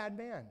was a bad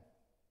man.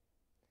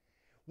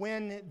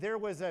 When there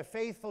was a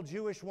faithful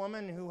Jewish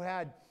woman who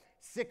had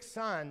 6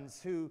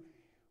 sons who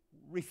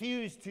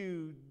refused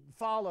to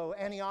follow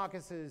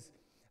Antiochus's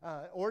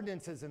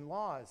ordinances and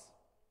laws,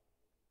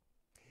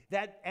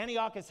 that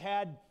Antiochus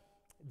had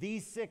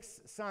these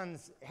 6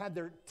 sons had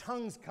their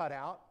tongues cut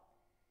out,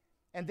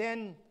 and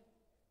then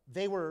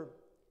they were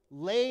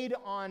laid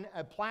on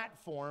a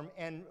platform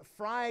and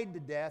fried to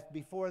death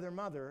before their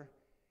mother,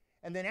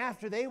 and then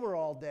after they were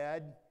all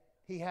dead,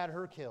 he had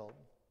her killed.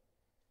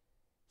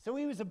 So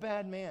he was a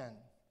bad man.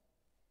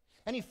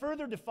 And he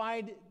further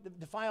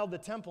defiled the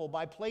temple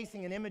by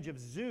placing an image of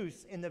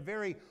Zeus in the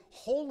very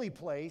holy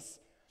place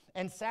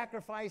and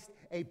sacrificed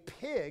a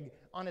pig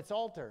on its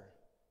altar.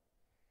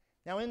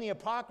 Now, in the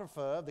Apocrypha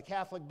of the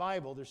Catholic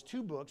Bible, there's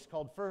 2 books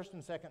called 1st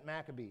and 2nd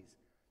Maccabees.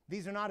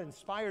 These are not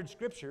inspired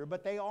scripture,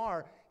 but they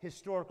are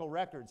historical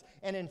records.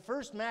 And in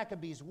 1st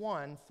Maccabees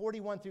 1,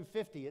 41 through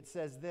 50, it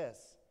says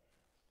this: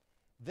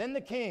 Then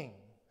the king,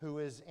 who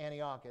is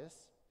Antiochus,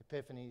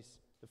 Epiphanes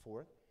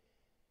IV,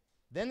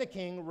 then the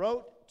king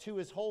wrote to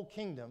his whole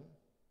kingdom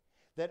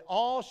that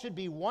all should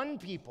be one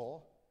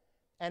people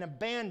and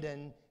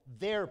abandon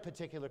their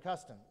particular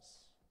customs.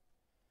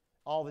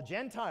 All the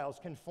Gentiles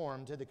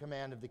conformed to the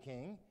command of the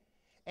king,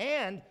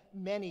 and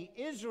many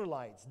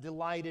Israelites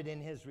delighted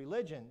in his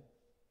religion.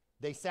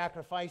 They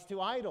sacrificed to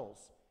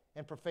idols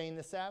and profaned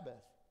the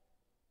Sabbath.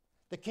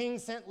 The king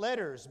sent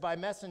letters by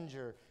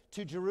messenger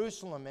to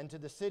Jerusalem and to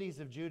the cities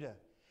of Judah,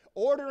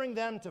 ordering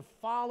them to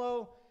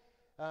follow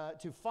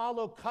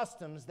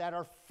customs that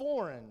are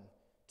foreign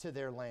to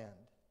their land,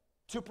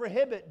 to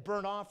prohibit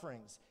burnt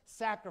offerings,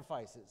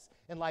 sacrifices,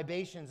 and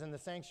libations in the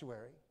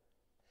sanctuary,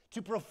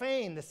 to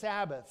profane the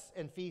Sabbaths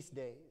and feast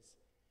days,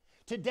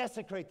 to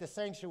desecrate the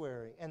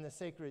sanctuary and the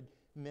sacred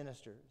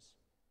ministers,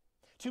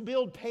 to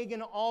build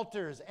pagan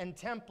altars and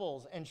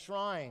temples and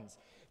shrines,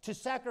 to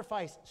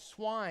sacrifice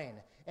swine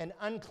and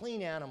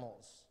unclean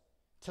animals,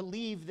 to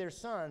leave their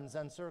sons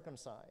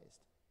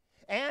uncircumcised,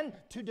 and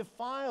to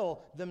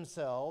defile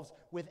themselves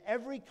with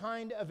every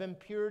kind of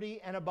impurity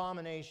and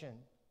abomination,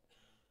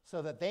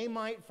 so that they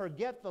might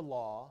forget the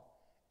law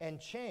and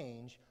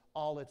change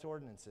all its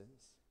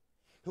ordinances.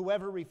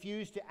 Whoever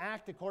refused to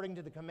act according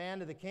to the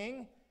command of the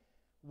king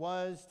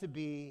was to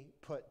be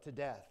put to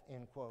death,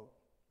 end quote.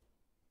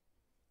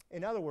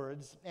 In other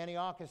words,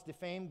 Antiochus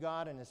defamed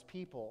God and his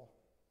people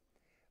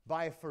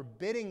by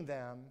forbidding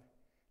them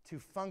to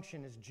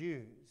function as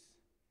Jews.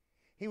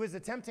 He was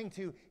attempting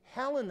to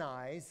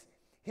Hellenize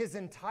his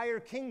entire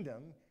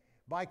kingdom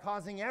by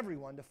causing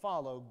everyone to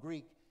follow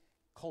Greek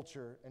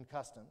culture and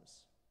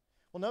customs.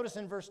 Well, notice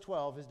in verse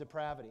 12 his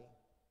depravity.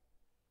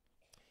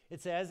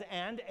 It says,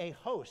 and a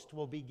host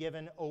will be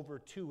given over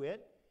to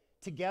it,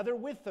 together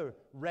with the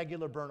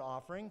regular burnt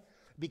offering,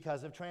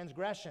 because of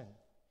transgression.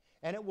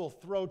 And it will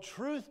throw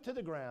truth to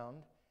the ground,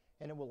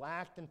 and it will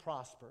act and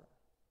prosper.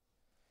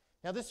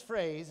 Now, this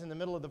phrase in the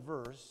middle of the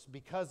verse,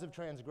 because of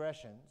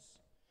transgressions,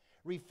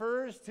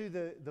 refers to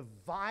the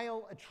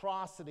vile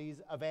atrocities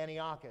of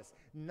Antiochus,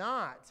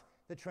 not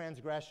the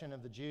transgression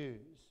of the Jews.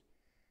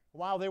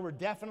 While there were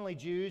definitely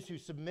Jews who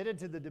submitted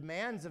to the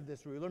demands of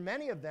this ruler,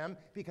 many of them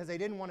because they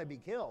didn't want to be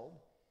killed,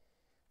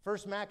 1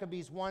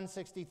 Maccabees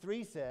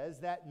 1:63 says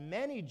that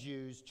many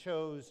Jews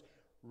chose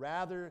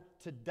rather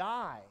to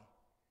die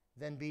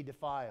than be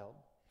defiled.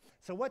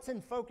 So what's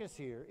in focus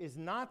here is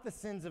not the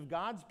sins of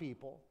God's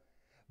people,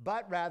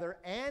 but rather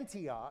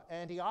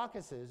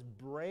Antiochus's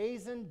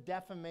brazen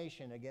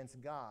defamation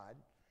against God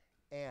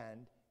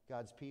and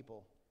God's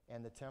people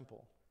and the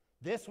temple.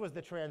 This was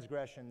the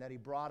transgression that he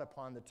brought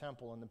upon the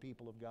temple and the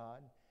people of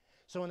God.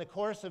 So in the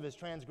course of his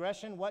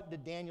transgression, what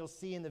did Daniel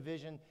see in the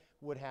vision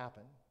would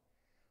happen?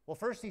 Well,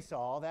 first he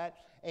saw that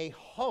a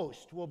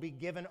host will be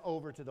given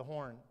over to the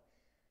horn.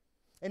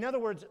 In other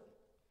words,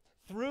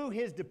 through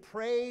his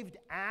depraved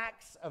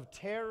acts of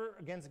terror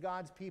against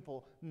God's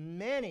people,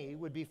 many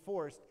would be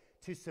forced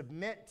to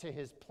submit to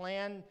his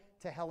plan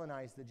to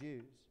Hellenize the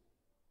Jews.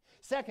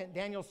 Second,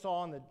 Daniel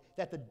saw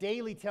that the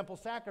daily temple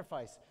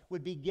sacrifice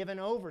would be given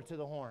over to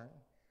the horn.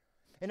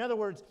 In other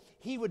words,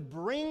 he would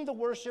bring the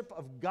worship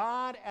of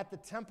God at the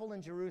temple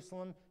in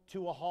Jerusalem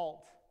to a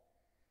halt.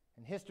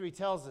 And history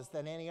tells us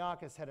that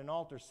Antiochus had an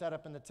altar set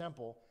up in the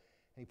temple,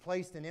 and he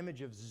placed an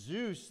image of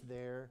Zeus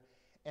there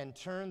and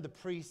turned the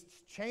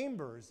priests'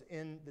 chambers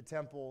in the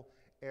temple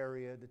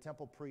area, the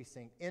temple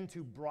precinct,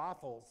 into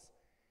brothels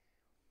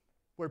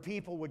where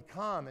people would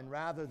come, and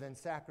rather than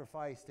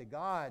sacrifice to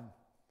God,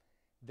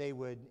 they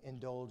would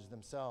indulge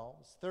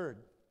themselves. Third,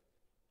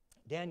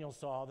 Daniel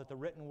saw that the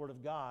written word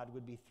of God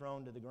would be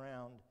thrown to the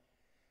ground.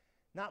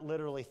 Not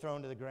literally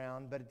thrown to the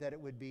ground, but that it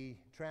would be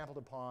trampled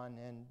upon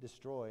and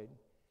destroyed.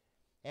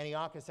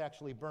 Antiochus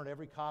actually burnt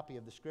every copy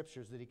of the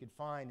scriptures that he could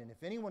find, and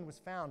if anyone was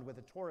found with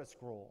a Torah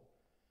scroll,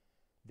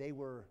 they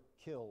were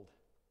killed.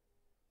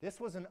 This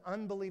was an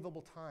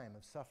unbelievable time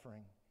of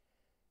suffering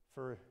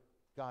for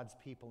God's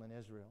people in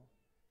Israel.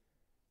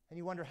 And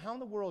you wonder, how in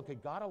the world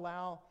could God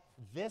allow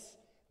this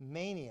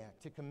maniac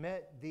to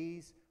commit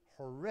these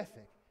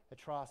horrific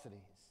atrocities?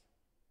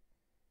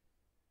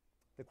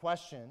 The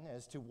question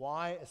as to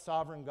why a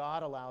sovereign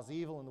God allows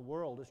evil in the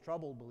world has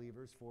troubled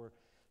believers for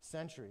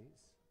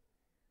centuries.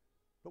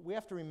 But we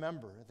have to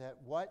remember that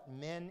what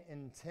men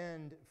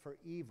intend for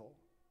evil,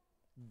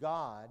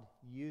 God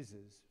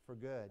uses for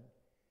good.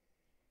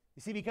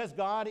 You see, because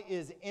God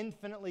is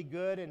infinitely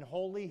good and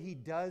holy, he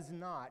does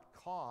not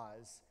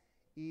cause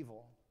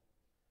evil.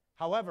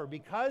 However,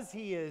 because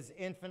he is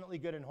infinitely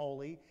good and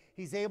holy,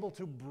 he's able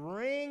to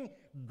bring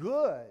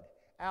good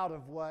out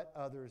of what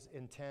others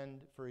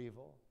intend for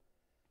evil.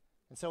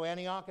 And so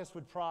Antiochus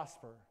would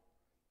prosper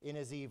in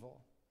his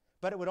evil.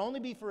 But it would only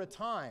be for a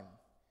time,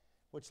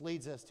 which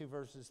leads us to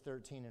verses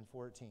 13 and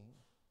 14.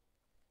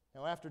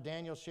 Now, after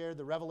Daniel shared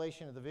the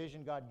revelation of the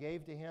vision God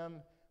gave to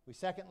him, we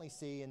secondly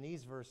see in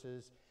these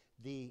verses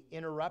the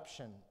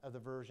interruption of the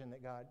vision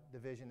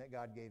that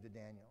God gave to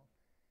Daniel.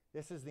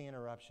 This is the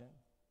interruption.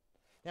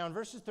 Now, in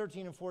verses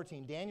 13 and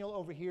 14, Daniel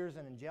overhears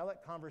an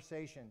angelic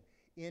conversation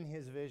in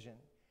his vision.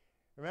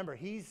 Remember,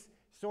 he's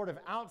sort of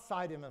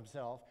outside of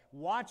himself,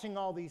 watching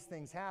all these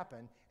things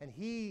happen, and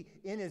he,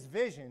 in his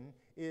vision,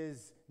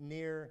 is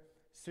near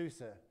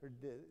Susa, or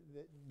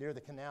near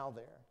the canal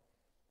there.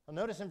 Well,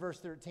 notice in verse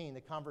 13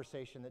 the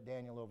conversation that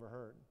Daniel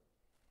overheard.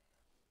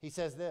 He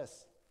says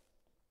this,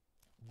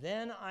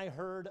 "Then I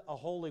heard a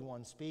holy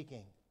one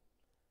speaking,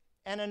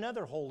 and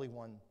another holy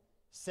one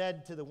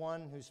said to the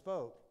one who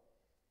spoke."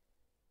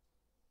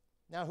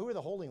 Now, who are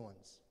the holy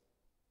ones?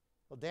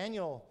 Well,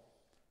 Daniel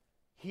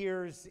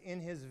hears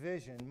in his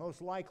vision,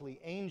 most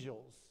likely,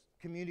 angels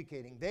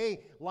communicating.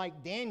 They,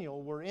 like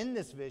Daniel, were in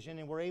this vision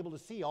and were able to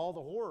see all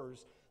the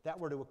horrors that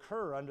were to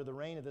occur under the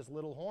reign of this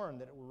little horn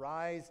that would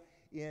rise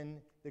in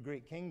the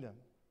Greek kingdom.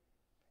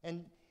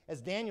 And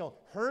as Daniel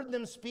heard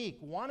them speak,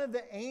 one of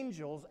the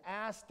angels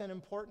asked an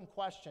important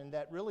question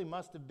that really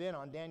must have been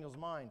on Daniel's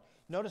mind.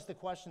 Notice the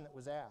question that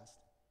was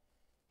asked.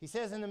 He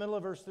says in the middle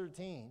of verse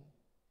 13,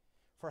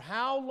 "For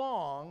how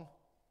long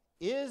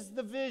is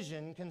the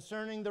vision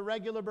concerning the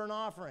regular burnt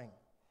offering,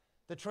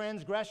 the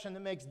transgression that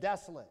makes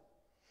desolate,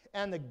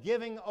 and the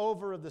giving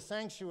over of the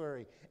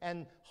sanctuary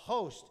and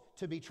host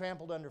to be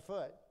trampled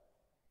underfoot?"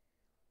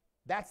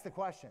 That's the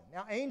question.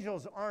 Now,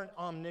 angels aren't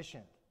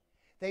omniscient.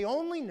 They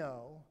only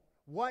know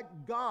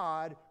what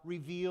God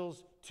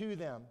reveals to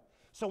them.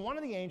 So one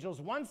of the angels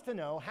wants to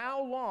know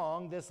how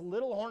long this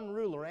little horn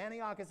ruler,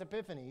 Antiochus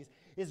Epiphanes,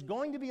 is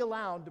going to be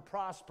allowed to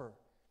prosper.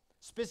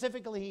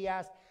 Specifically, he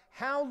asked,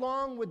 how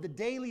long would the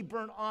daily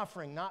burnt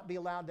offering not be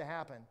allowed to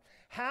happen?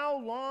 How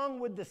long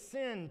would the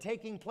sin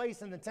taking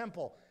place in the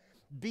temple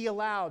be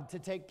allowed to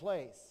take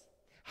place?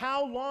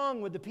 How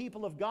long would the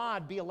people of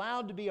God be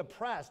allowed to be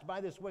oppressed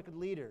by this wicked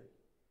leader?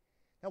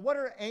 Now, what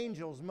are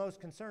angels most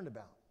concerned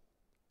about?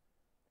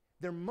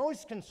 They're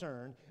most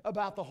concerned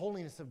about the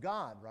holiness of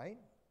God, right?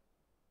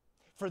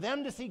 For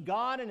them to see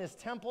God and his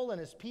temple and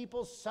his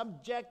people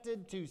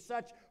subjected to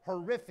such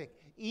horrific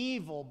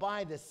evil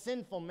by the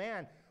sinful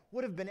man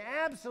would have been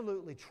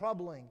absolutely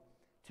troubling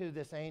to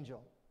this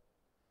angel.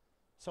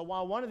 So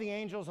while one of the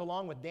angels,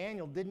 along with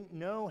Daniel, didn't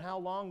know how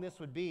long this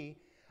would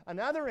be,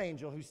 another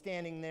angel who's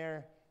standing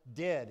there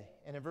did.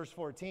 And in verse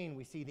 14,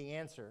 we see the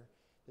answer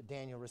that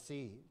Daniel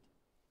received.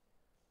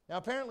 Now,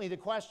 apparently, the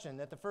question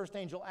that the first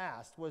angel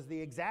asked was the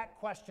exact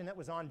question that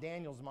was on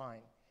Daniel's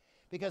mind.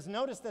 Because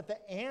notice that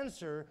the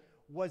answer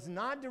was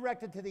not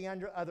directed to the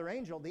other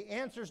angel. The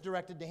answer is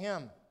directed to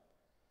him.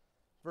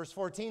 Verse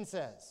 14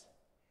 says,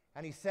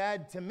 "And he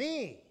said to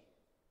me,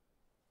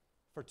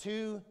 for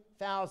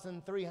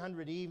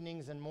 2,300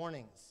 evenings and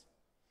mornings,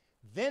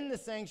 then the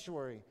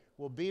sanctuary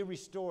will be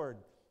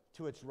restored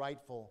to its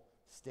rightful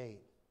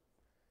state."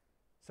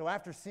 So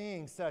after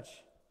seeing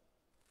such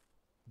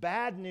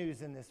bad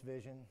news in this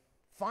vision,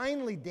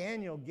 finally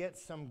Daniel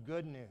gets some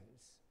good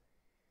news.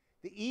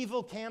 The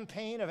evil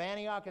campaign of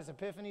Antiochus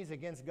Epiphanes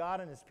against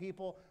God and his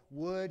people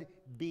would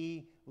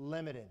be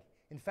limited.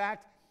 In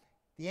fact,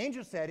 the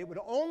angel said it would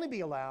only be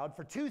allowed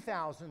for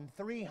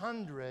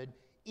 2,300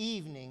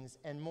 evenings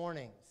and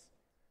mornings.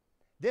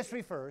 This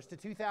refers to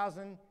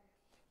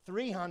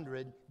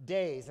 2,300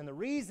 days. And the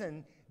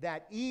reason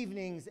that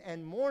evenings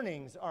and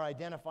mornings are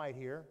identified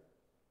here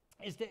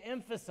is to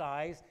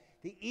emphasize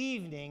the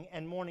evening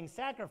and morning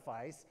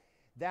sacrifice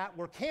that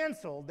were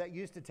canceled that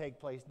used to take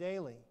place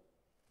daily.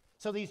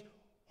 So these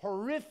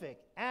horrific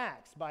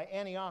acts by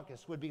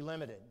Antiochus would be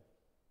limited.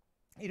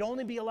 He'd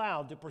only be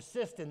allowed to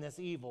persist in this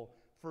evil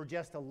for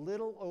just a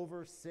little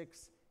over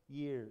 6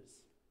 years.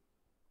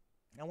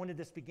 Now, when did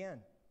this begin?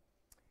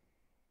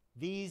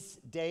 These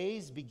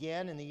days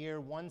began in the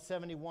year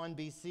 171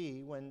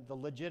 BC when the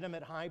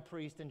legitimate high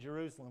priest in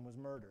Jerusalem was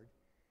murdered.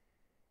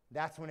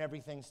 That's when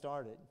everything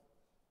started.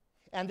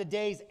 And the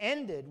days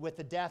ended with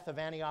the death of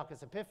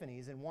Antiochus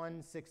Epiphanes in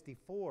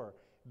 164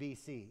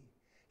 BC.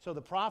 So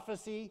the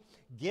prophecy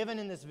given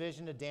in this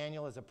vision to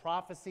Daniel is a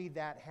prophecy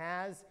that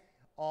has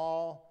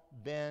all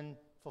been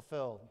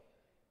fulfilled.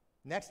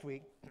 Next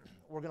week,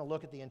 we're going to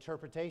look at the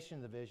interpretation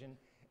of the vision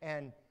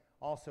and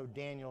also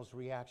Daniel's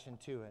reaction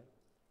to it.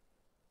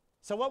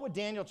 So what would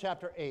Daniel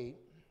chapter 8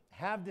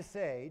 have to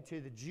say to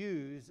the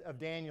Jews of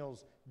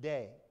Daniel's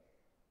day?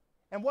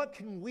 And what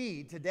can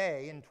we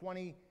today in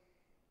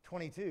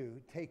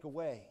 2022 take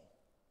away?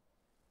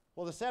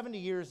 Well, the 70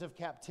 years of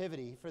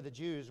captivity for the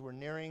Jews were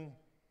nearing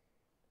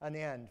an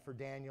end for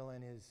Daniel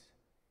and his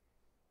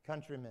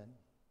countrymen.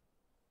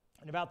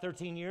 In about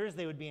 13 years,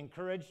 they would be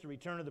encouraged to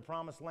return to the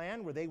promised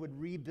land where they would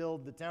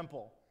rebuild the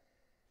temple.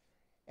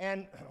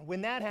 And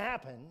when that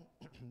happened,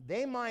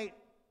 they might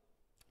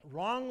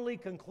wrongly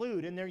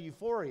conclude in their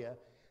euphoria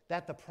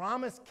that the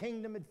promised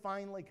kingdom had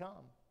finally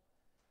come.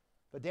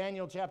 But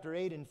Daniel chapter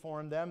 8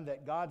 informed them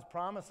that God's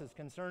promises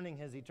concerning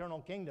his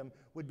eternal kingdom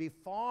would be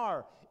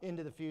far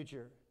into the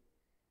future.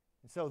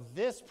 And so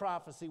this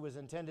prophecy was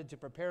intended to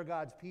prepare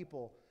God's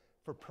people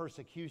for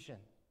persecution.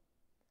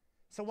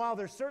 So while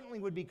there certainly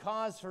would be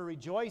cause for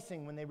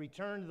rejoicing when they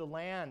returned to the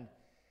land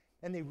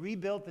and they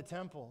rebuilt the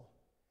temple,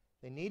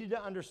 they needed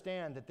to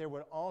understand that there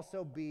would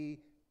also be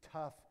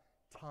tough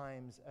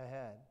times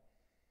ahead.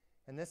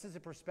 And this is a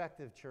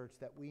perspective, church,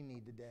 that we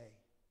need today.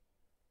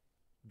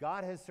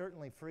 God has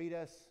certainly freed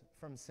us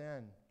from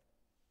sin.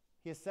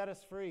 He has set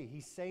us free.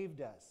 He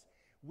saved us.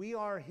 We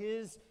are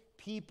his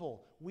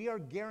people. We are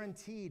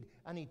guaranteed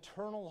an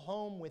eternal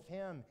home with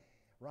him,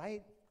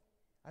 right?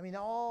 I mean,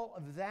 all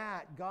of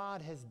that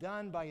God has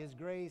done by his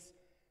grace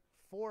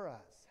for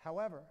us.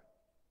 However,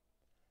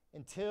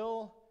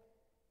 until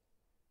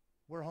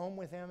we're home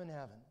with him in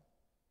heaven,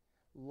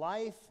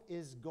 life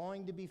is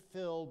going to be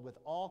filled with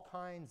all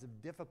kinds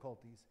of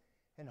difficulties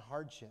and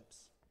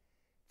hardships.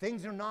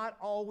 Things are not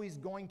always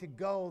going to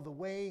go the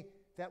way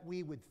that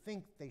we would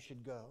think they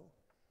should go.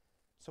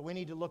 So we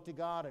need to look to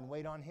God and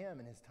wait on him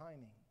and his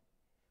timing.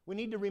 We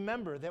need to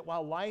remember that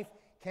while life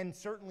can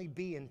certainly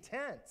be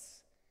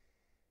intense,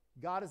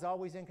 God is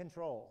always in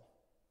control.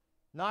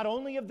 Not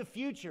only of the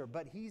future,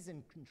 but he's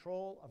in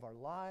control of our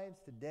lives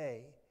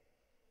today.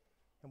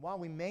 And while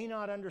we may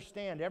not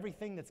understand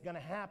everything that's going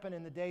to happen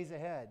in the days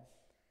ahead,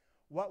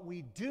 what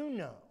we do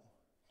know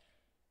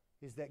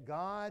is that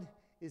God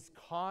is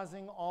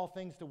causing all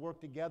things to work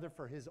together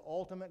for his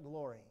ultimate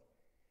glory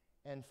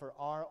and for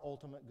our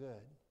ultimate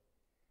good.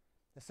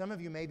 Now, some of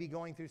you may be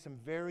going through some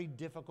very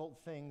difficult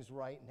things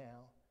right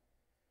now.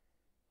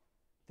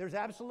 There's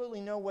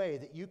absolutely no way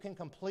that you can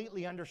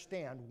completely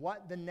understand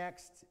what the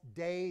next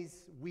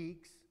days,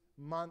 weeks,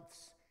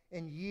 months,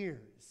 and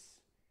years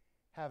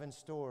have in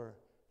store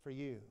for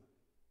you.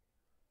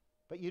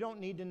 But you don't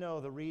need to know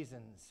the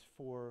reasons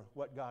for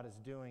what God is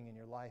doing in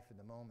your life at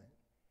the moment.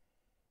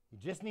 You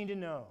just need to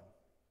know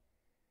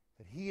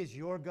that he is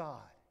your God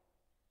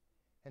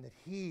and that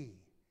he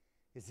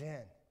is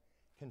in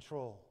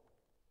control.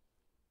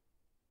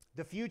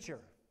 The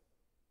future,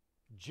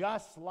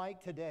 just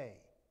like today,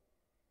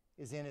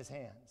 is in his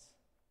hands.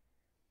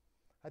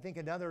 I think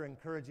another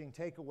encouraging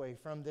takeaway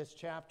from this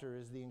chapter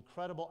is the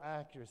incredible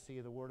accuracy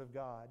of the Word of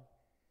God.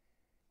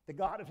 The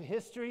God of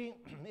history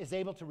is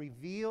able to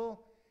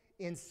reveal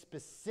in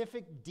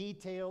specific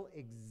detail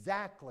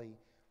exactly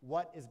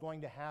what is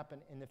going to happen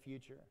in the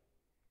future.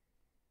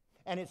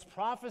 And it's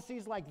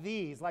prophecies like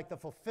these, like the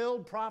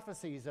fulfilled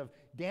prophecies of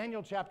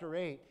Daniel chapter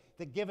 8,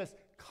 that give us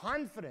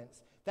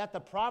confidence that the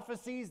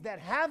prophecies that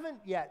haven't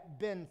yet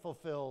been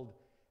fulfilled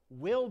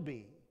will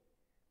be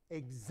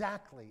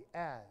exactly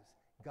as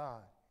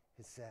God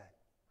has said.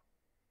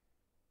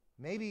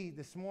 Maybe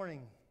this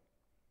morning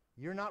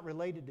you're not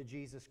related to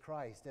Jesus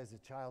Christ as a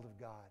child of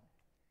God.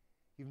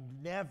 You've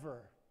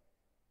never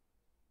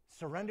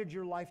surrendered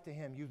your life to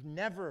him. You've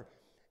never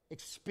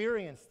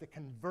experienced the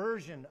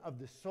conversion of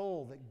the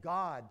soul that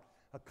God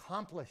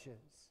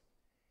accomplishes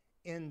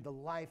in the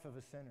life of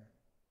a sinner.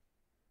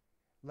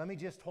 Let me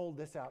just hold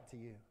this out to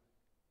you.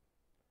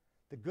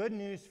 The good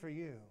news for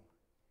you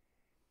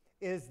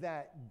is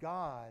that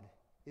God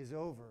is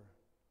over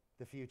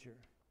the future.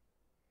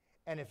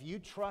 And if you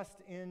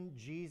trust in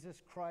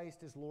Jesus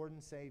Christ as Lord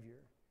and Savior,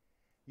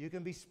 you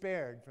can be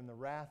spared from the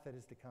wrath that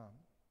is to come.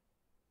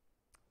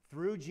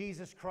 Through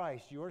Jesus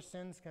Christ, your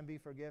sins can be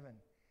forgiven,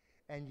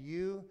 and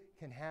you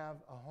can have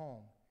a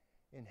home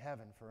in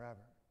heaven forever.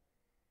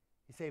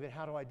 You say, but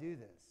how do I do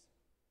this?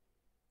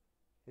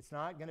 It's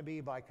not going to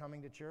be by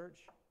coming to church.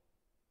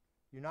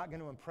 You're not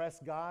going to impress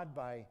God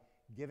by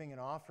giving an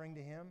offering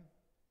to Him.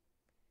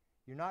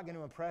 You're not going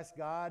to impress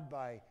God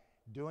by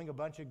doing a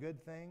bunch of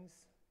good things.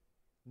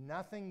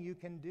 Nothing you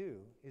can do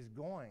is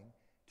going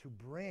to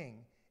bring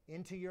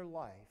into your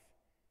life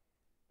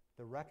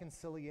the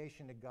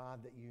reconciliation to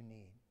God that you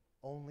need.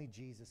 Only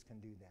Jesus can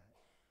do that.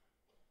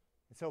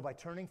 And so by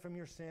turning from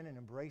your sin and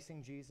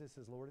embracing Jesus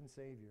as Lord and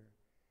Savior,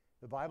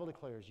 the Bible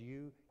declares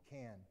you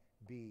can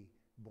be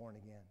born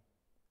again.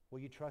 Will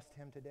you trust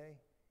Him today?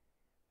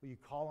 Will you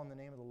call on the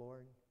name of the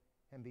Lord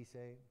and be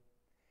saved?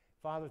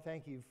 Father,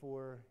 thank you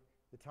for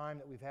the time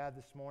that we've had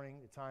this morning,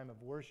 the time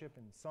of worship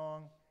and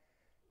song,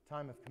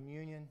 time of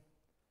communion,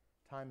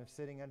 time of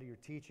sitting under your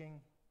teaching.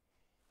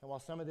 And while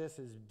some of this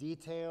is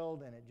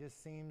detailed and it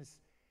just seems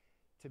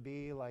to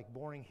be like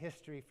boring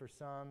history for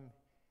some,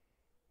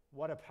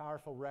 what a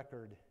powerful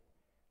record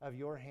of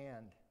your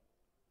hand,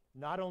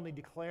 not only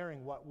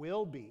declaring what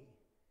will be,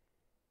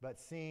 but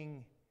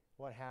seeing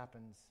what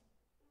happens,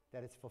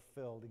 that it's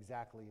fulfilled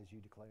exactly as you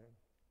declared.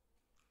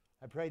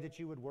 I pray that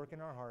you would work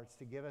in our hearts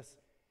to give us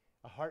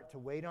a heart to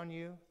wait on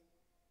you,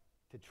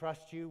 to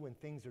trust you when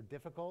things are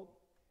difficult,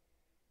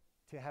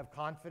 to have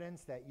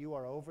confidence that you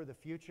are over the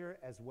future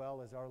as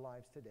well as our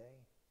lives today.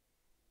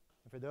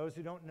 And for those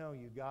who don't know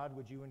you, God,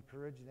 would you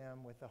encourage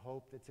them with the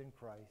hope that's in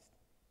Christ?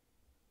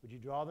 Would you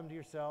draw them to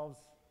yourselves,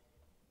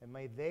 and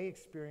may they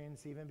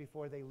experience, even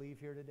before they leave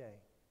here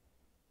today,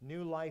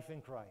 new life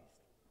in Christ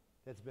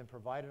that's been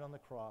provided on the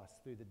cross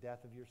through the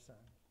death of your Son.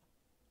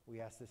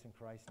 We ask this in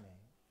Christ's name,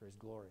 for His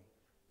glory.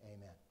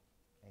 Amen.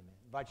 Amen.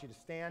 I invite you to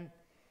stand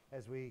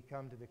as we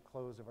come to the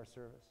close of our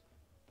service.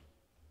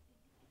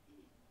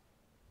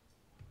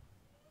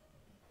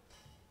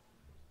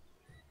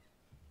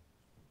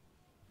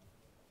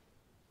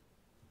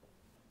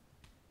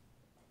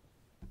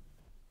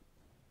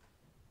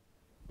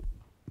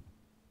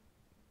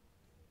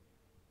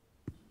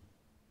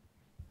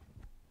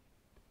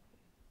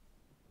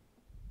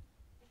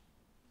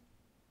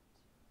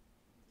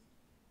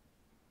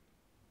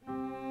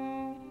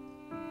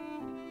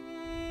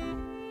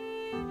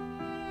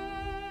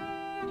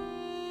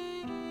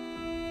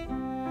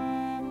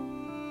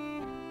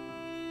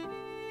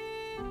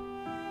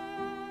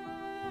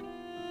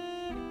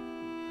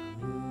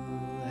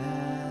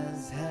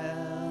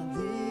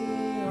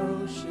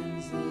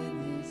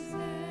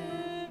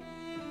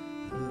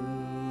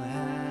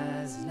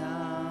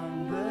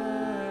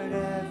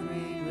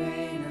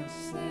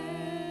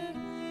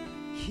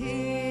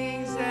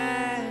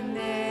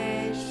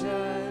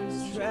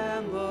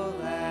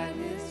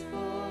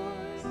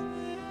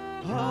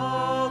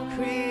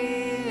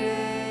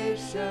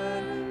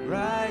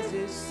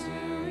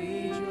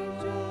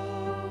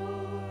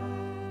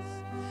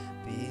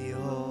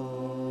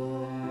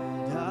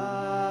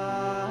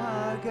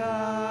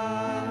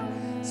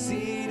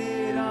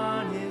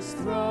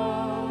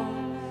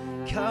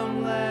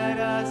 Come, let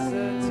us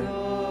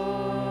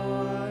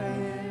adore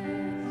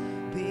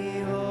Him.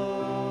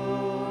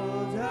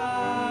 Behold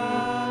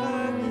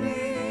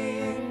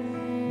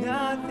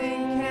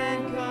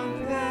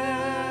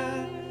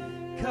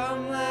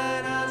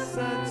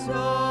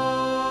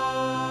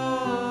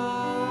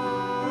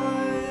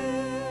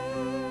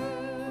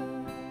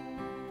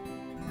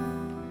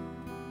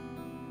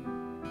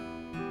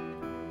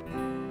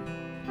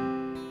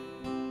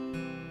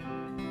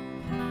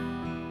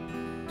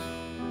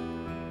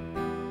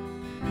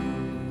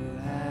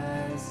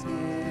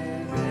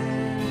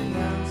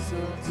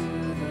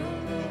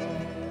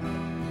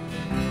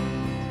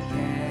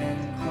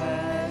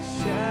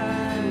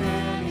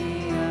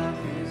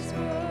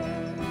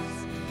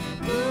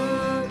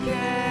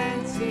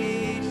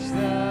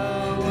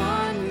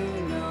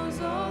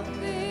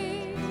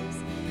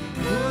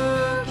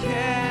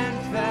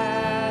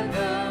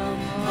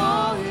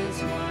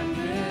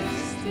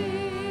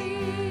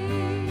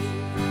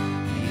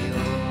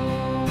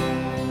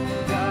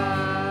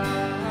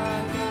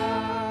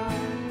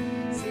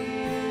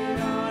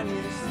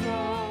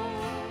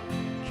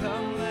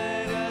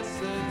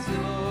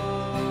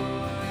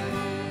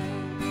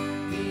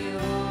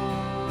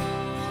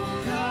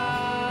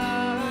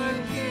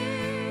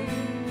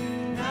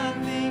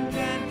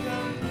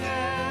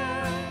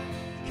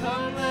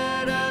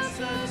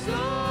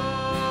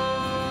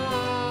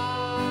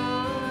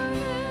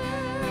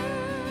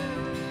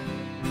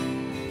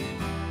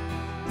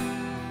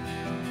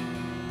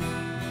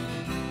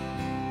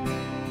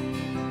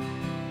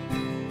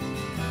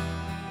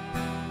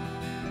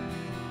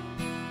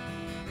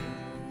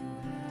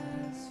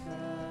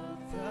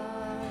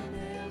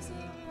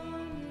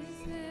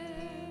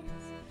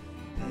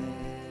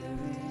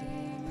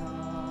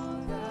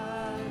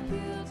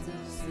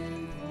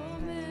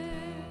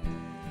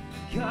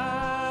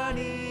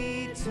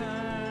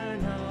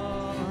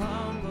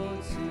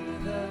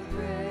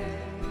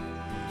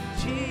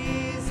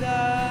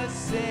Jesus,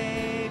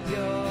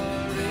 Savior,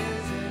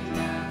 risen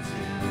now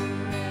to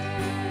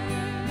reign.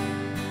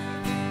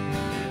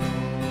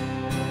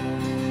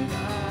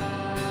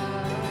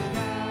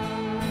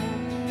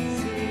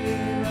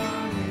 Seated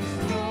on His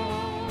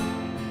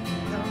throne,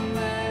 come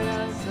let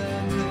us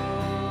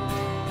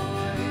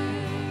adore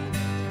Him.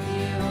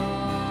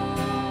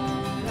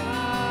 Behold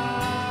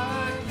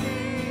our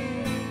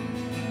King,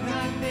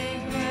 nothing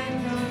can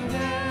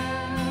compare.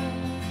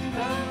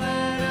 Come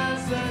let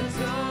us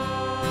adore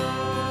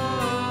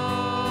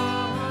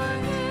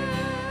Him.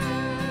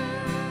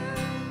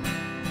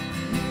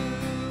 You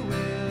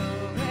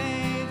will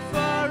reign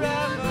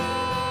forever.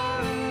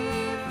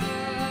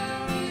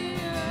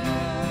 You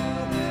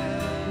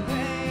will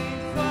reign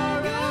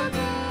forever.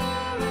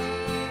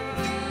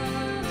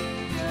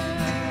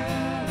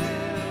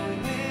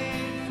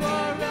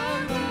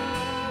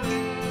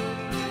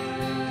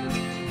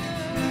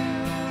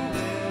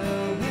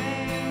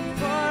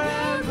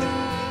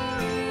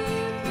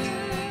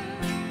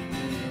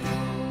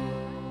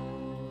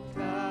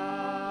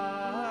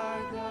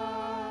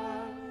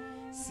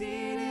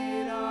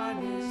 Seated on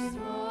His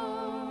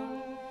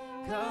throne,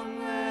 come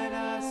let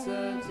us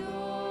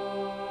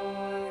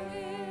adore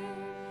Him.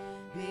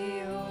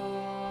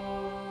 Behold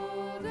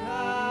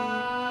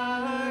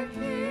our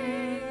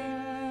King,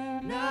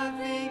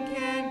 nothing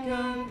can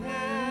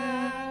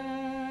compare.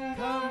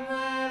 Come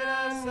let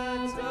us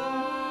adore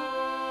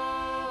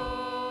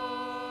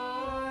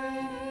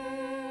Him.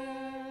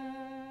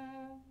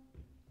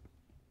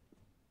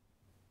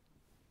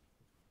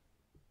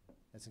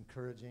 That's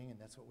encouraging, and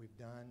that's what we've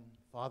done.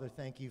 Father,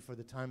 thank you for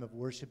the time of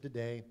worship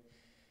today.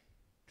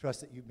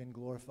 Trust that you've been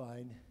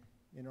glorified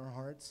in our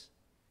hearts,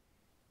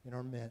 in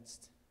our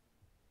midst.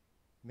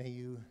 May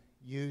you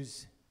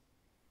use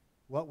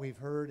what we've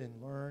heard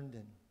and learned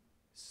and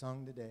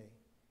sung today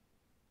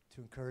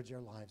to encourage our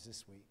lives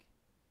this week,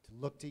 to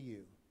look to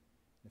you,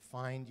 and to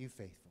find you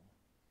faithful.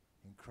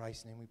 In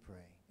Christ's name we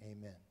pray.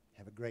 Amen.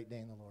 Have a great day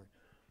in the Lord.